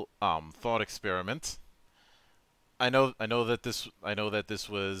thought experiment. I know that this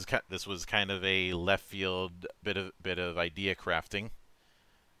was kind of a left field bit of idea crafting.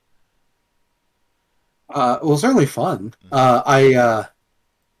 Well, certainly fun. Mm-hmm.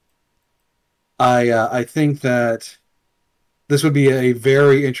 I think that this would be a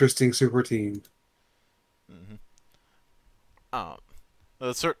very interesting super team. Mm-hmm. Um,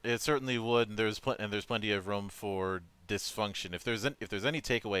 well, it certainly would, and there's plenty of room for dysfunction. If there's any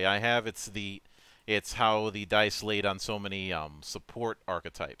takeaway I have, it's how the dice laid on so many support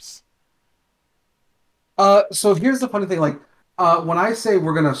archetypes. So here's the funny thing, like when I say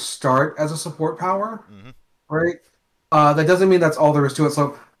we're gonna start as a support power, Mm-hmm. right? That doesn't mean that's all there is to it.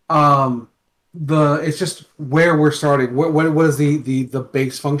 So um, the it's just where we're starting. What is the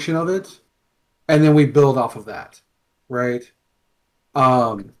base function of it, and then we build off of that, right?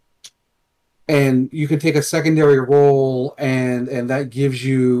 Um, and you can take a secondary role, and that gives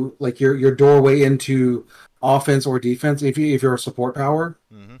you like your doorway into offense or defense if you're a support power.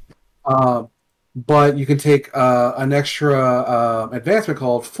 Mm-hmm. Um, but you can take an extra advancement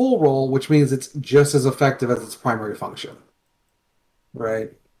called full role, which means it's just as effective as its primary function,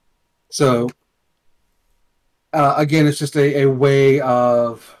 right? So again, it's just a way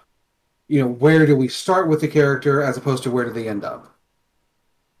of where do we start with the character as opposed to where do they end up,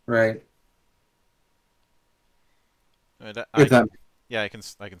 right? And If that. Yeah, I can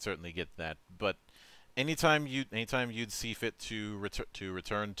certainly get that. But anytime you'd see fit to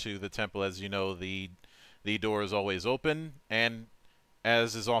return to the temple, as you know, the door is always open, and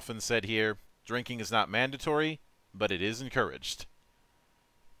as is often said here, drinking is not mandatory, but it is encouraged.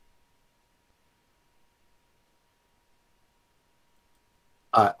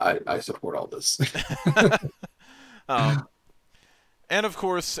 I support all this. um, and of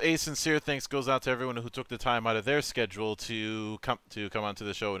course, a sincere thanks goes out to everyone who took the time out of their schedule to come onto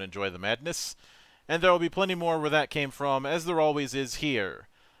the show and enjoy the madness. And there will be plenty more where that came from, as there always is here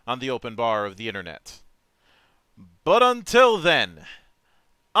on the open bar of the internet. But until then,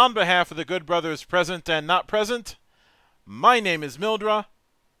 on behalf of the good brothers present and not present, my name is Mildra.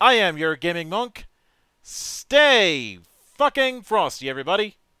 I am your gaming monk. Stay fucking frosty,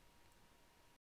 everybody.